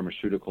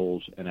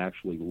pharmaceuticals and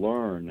actually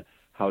learn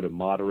how to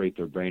moderate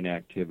their brain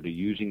activity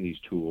using these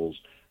tools,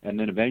 and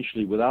then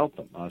eventually without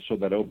them, so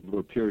that over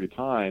a period of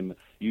time,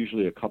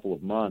 usually a couple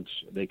of months,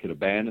 they could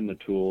abandon the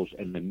tools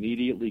and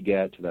immediately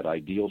get to that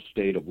ideal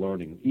state of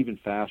learning, even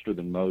faster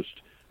than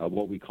most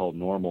what we call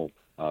normal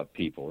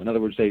people. In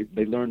other words, they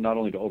learn not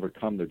only to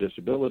overcome their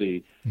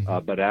disability,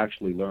 but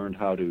actually learned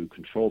how to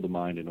control the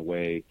mind in a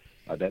way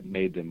that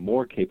made them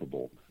more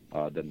capable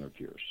than their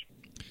peers.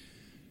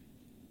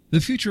 The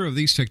future of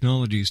these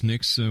technologies,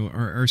 Nick,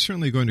 are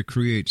certainly going to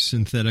create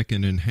synthetic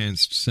and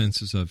enhanced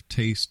senses of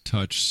taste,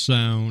 touch,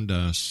 sound,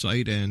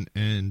 sight,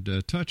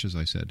 and touch, as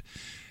I said.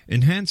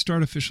 Enhanced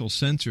artificial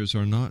sensors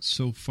are not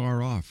so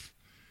far off.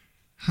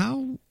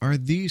 How are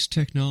these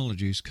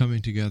technologies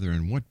coming together,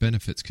 and what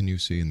benefits can you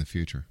see in the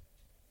future?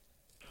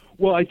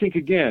 Well, I think,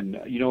 again,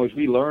 as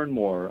we learn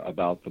more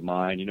about the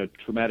mind,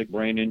 traumatic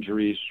brain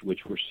injuries,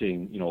 which we're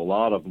seeing, a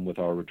lot of them with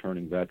our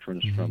returning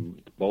veterans from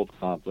both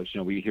conflicts.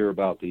 We hear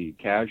about the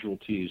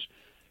casualties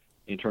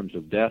in terms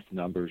of death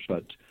numbers,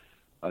 but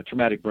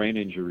traumatic brain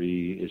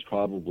injury is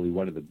probably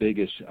one of the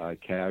biggest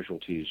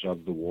casualties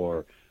of the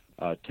war,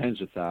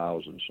 tens of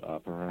thousands,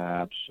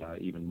 perhaps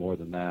even more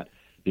than that,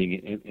 being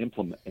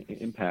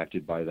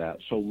impacted by that.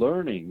 So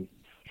learning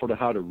sort of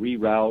how to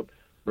reroute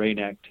brain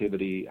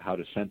activity, how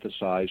to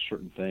synthesize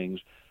certain things,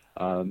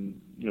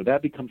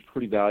 that becomes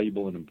pretty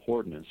valuable and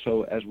important. And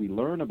so as we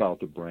learn about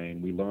the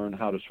brain, we learn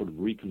how to sort of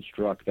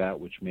reconstruct that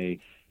which may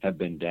have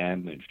been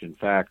damaged. In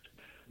fact,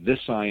 this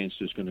science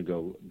is going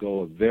to go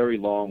a very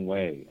long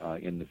way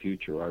in the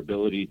future. Our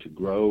ability to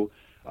grow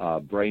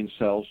brain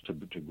cells, to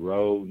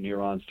grow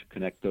neurons, to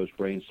connect those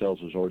brain cells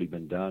has already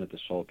been done at the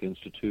Salk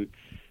Institute.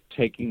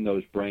 Taking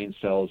those brain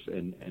cells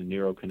and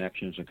neural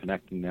connections and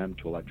connecting them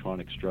to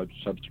electronic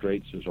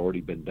substrates has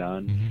already been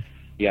done.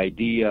 The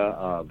idea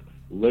of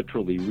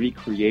literally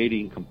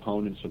recreating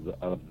components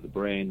of the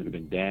brain that have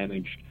been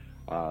damaged,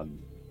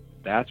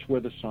 that's where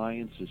the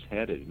science is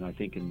headed. And I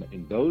think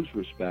in those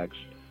respects,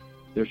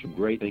 there's some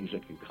great things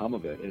that can come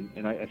of it.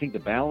 And I think the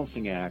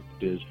balancing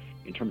act is,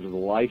 in terms of the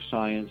life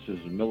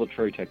sciences and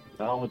military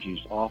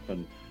technologies,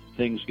 often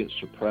things get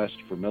suppressed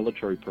for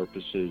military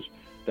purposes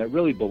that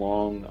really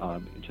belong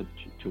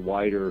to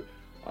wider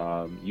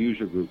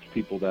user groups,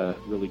 people that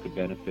really could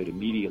benefit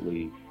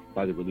immediately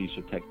by the release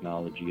of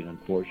technology. And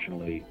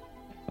unfortunately,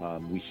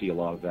 we see a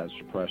lot of that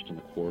suppressed in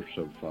the course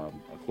of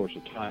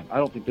time. I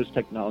don't think this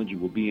technology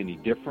will be any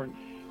different,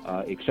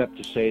 except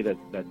to say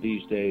that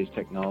these days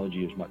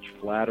technology is much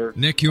flatter.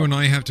 Nick, you and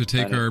I have to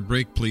take our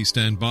break. Please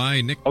stand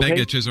by. Nick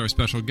Begich is our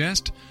special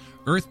guest.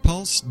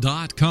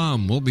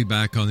 EarthPulse.com. We'll be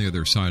back on the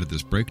other side of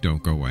this break.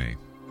 Don't go away.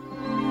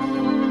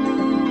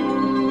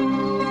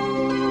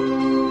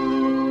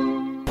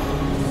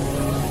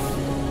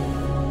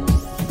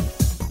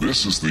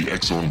 This is the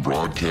X-Zone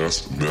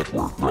Broadcast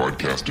Network,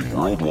 broadcasting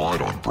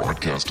worldwide on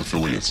broadcast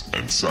affiliates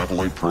and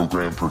satellite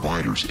program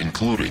providers,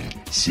 including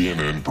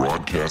CNN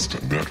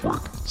Broadcast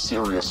Network,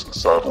 Sirius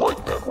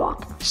Satellite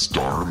Network,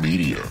 Star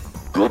Media,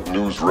 Good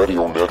News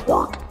Radio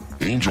Network,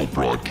 Angel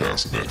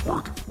Broadcast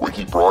Network,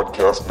 Wiki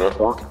Broadcast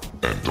Network,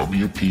 and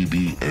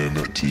WPBN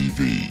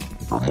TV.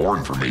 For more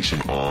information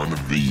on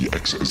the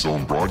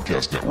X-Zone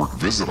Broadcast Network,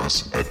 visit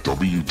us at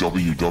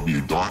www.xzbn.net.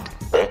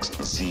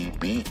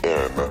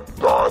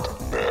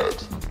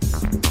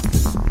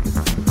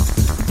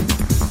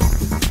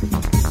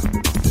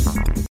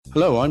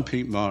 Hello, I'm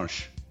Pete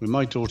Marsh. With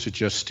my daughter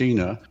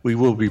Justina, we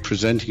will be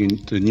presenting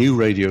the new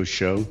radio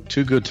show,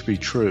 Too Good to Be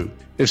True.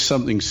 If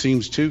something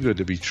seems too good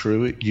to be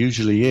true, it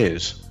usually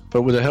is.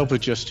 But with the help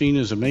of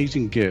Justina's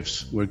amazing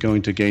gifts, we're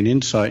going to gain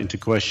insight into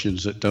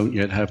questions that don't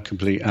yet have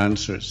complete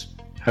answers.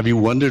 Have you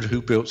wondered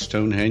who built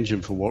Stonehenge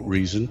and for what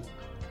reason?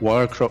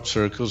 Why are crop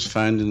circles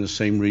found in the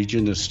same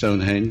region as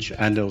Stonehenge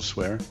and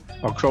elsewhere?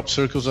 Are crop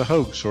circles a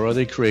hoax, or are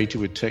they created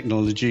with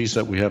technologies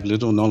that we have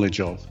little knowledge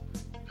of?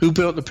 Who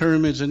built the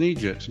pyramids in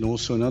Egypt and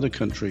also in other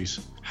countries?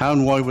 How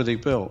and why were they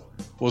built?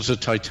 Was the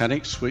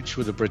Titanic switched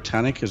with the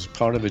Britannic as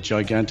part of a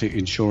gigantic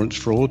insurance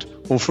fraud,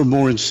 or for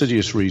more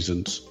insidious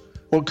reasons?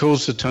 What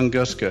caused the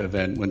Tunguska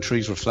event when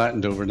trees were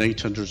flattened over an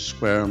 800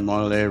 square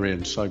mile area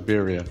in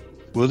Siberia?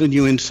 Will the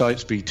new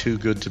insights be too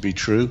good to be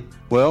true?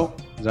 Well,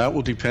 that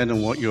will depend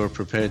on what you are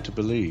prepared to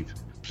believe.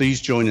 Please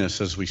join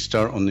us as we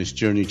start on this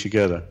journey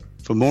together.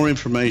 For more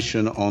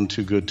information on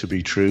Too Good to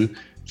Be True,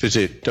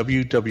 visit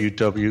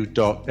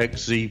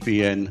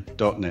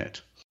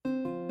www.xzbn.net.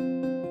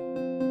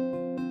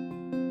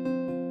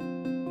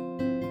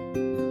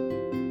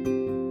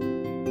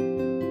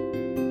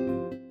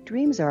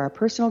 Dreams are our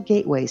personal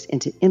gateways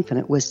into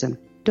infinite wisdom.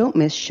 Don't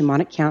miss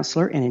shamanic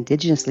counselor and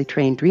indigenously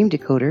trained dream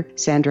decoder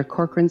Sandra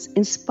Corcoran's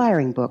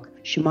inspiring book,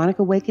 Shamanic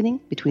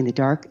Awakening Between the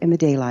Dark and the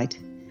Daylight.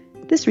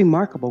 This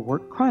remarkable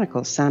work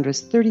chronicles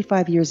Sandra's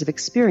 35 years of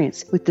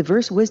experience with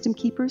diverse wisdom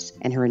keepers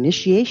and her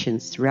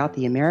initiations throughout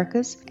the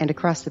Americas and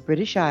across the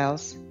British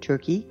Isles,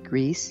 Turkey,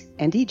 Greece,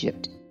 and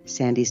Egypt.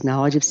 Sandy's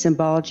knowledge of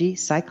symbology,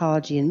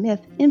 psychology, and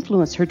myth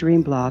influence her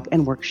dream blog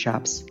and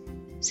workshops.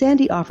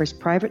 Sandy offers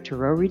private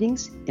tarot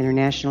readings,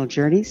 international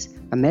journeys,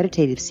 a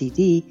meditative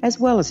CD, as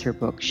well as her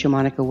book,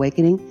 Shamanic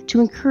Awakening,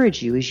 to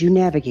encourage you as you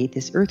navigate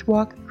this earth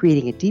walk,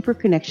 creating a deeper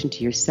connection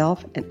to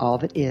yourself and all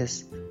that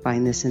is.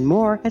 Find this and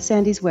more at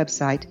Sandy's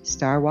website,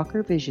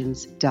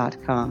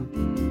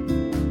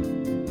 starwalkervisions.com.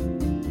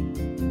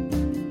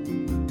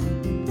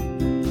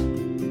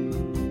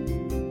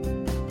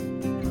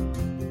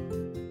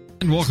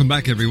 And welcome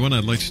back, everyone.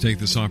 I'd like to take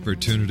this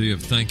opportunity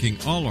of thanking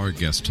all our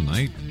guests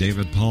tonight.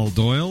 David Paul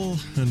Doyle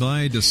and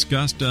I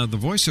discussed the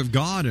voice of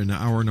God in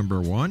hour number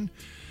 1.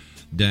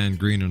 Dan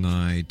Green and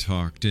I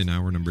talked in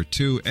hour number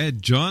 2.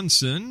 Ed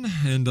Johnson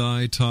and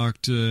I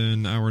talked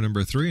in hour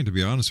number 3. And to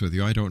be honest with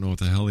you, I don't know what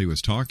the hell he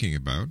was talking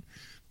about.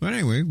 But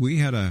anyway, we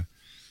had a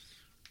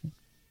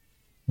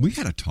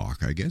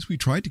talk, I guess. We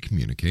tried to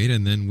communicate,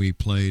 and then we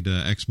played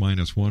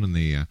X-1 in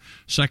the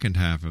second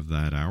half of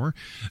that hour.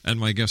 And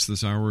my guest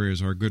this hour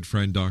is our good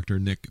friend, Dr.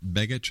 Nick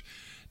Begich.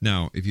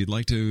 Now, if you'd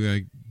like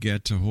to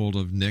get a hold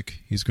of Nick,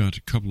 he's got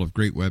a couple of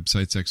great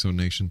websites,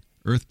 Exonation,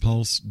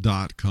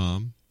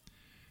 earthpulse.com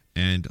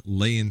and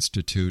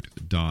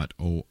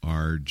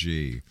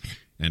layinstitute.org.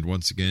 And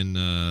once again,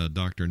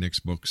 Dr. Nick's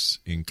books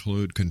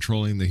include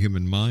Controlling the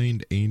Human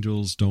Mind,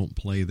 Angels Don't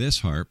Play This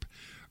Harp,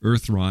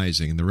 Earth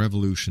Rising, The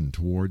Revolution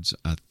Towards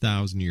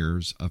 1,000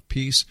 Years of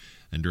Peace,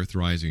 and Earth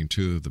Rising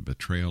 2, The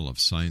Betrayal of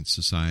Science,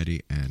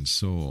 Society, and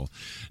Soul.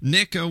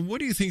 Nick, what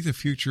do you think the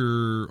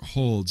future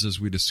holds as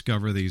we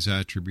discover these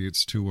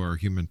attributes to our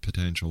human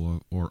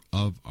potential, or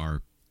of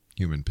our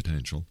human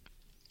potential?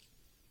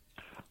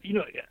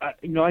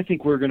 I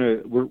think we are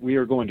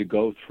going to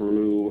go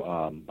through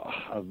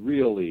a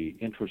really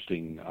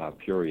interesting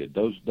period.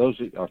 Those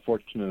that are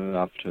fortunate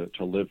enough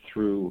to live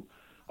through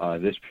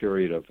this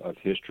period of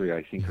history,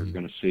 I think, are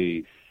going to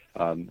see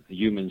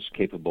humans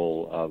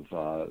capable of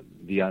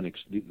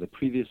the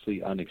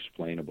previously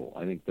unexplainable.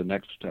 I think the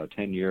next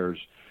 10 years,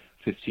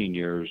 15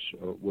 years,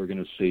 we're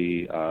going to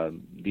see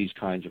these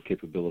kinds of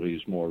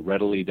capabilities more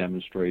readily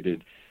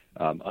demonstrated,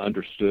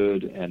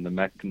 understood, and the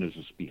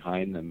mechanisms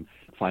behind them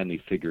finally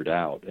figured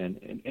out.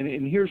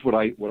 And here's what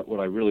I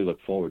really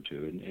look forward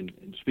to. And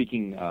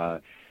speaking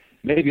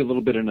maybe a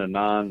little bit in a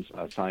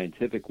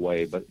non-scientific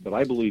way, but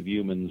I believe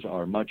humans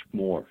are much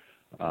more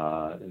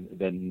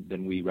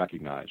than we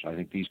recognize. I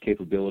think these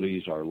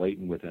capabilities are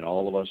latent within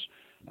all of us.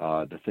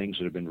 The things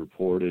that have been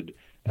reported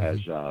as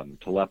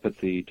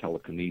telepathy,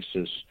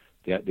 telekinesis,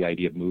 the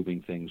idea of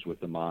moving things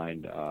with the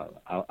mind,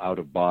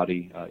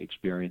 out-of-body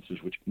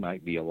experiences, which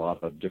might be a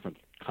lot of different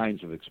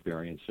kinds of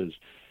experiences.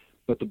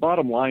 But the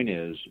bottom line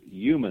is,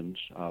 humans,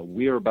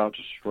 we are about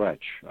to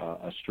stretch,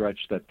 a stretch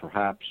that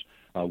perhaps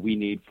we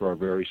need for our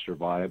very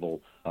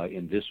survival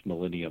in this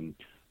millennium.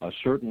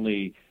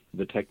 Certainly,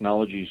 the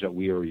technologies that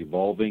we are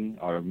evolving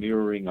are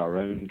mirroring our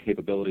own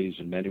capabilities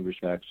in many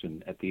respects,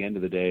 and at the end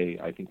of the day,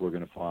 I think we're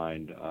going to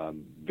find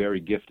very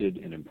gifted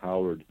and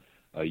empowered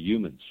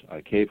humans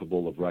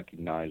capable of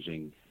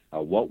recognizing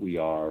what we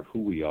are, who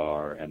we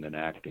are, and then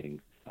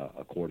acting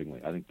accordingly.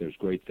 I think there's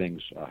great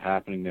things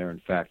happening there. In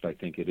fact, I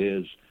think it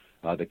is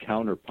the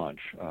counterpunch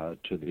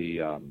to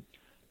the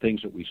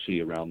things that we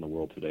see around the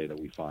world today that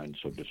we find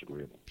so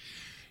disagreeable.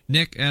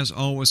 Nick, as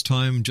always,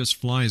 time just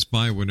flies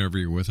by whenever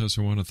you're with us.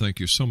 I want to thank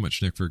you so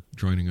much, Nick, for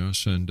joining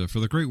us and for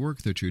the great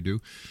work that you do.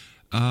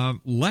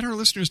 Let our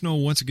listeners know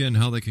once again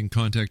how they can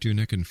contact you,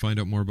 Nick, and find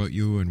out more about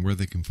you and where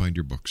they can find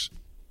your books.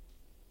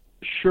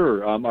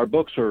 Sure. Our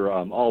books are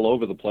all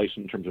over the place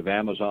in terms of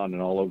Amazon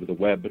and all over the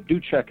web, but do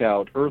check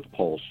out Earth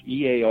Pulse,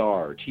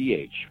 EARTHPULSE,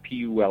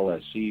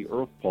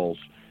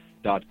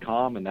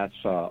 earthpulse.com, and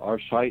that's our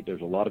site.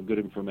 There's a lot of good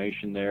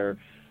information there.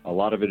 A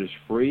lot of it is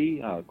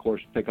free. Of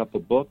course, pick up a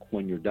book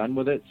when you're done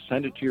with it.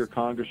 Send it to your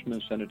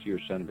congressman, send it to your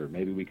senator.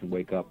 Maybe we can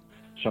wake up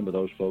some of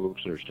those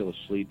folks that are still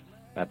asleep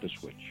at the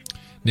switch.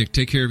 Nick,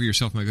 take care of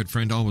yourself, my good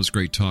friend. Always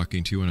great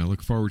talking to you, and I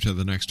look forward to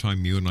the next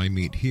time you and I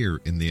meet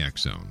here in the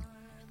X Zone.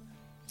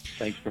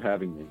 Thanks for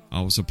having me.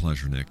 Always a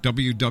pleasure, Nick.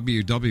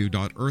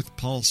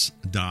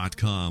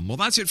 www.earthpulse.com. Well,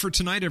 that's it for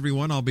tonight,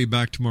 everyone. I'll be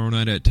back tomorrow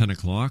night at 10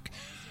 o'clock.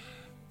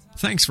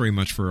 Thanks very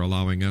much for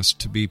allowing us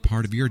to be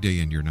part of your day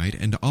and your night.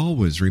 And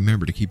always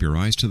remember to keep your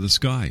eyes to the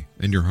sky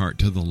and your heart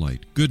to the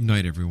light. Good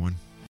night, everyone.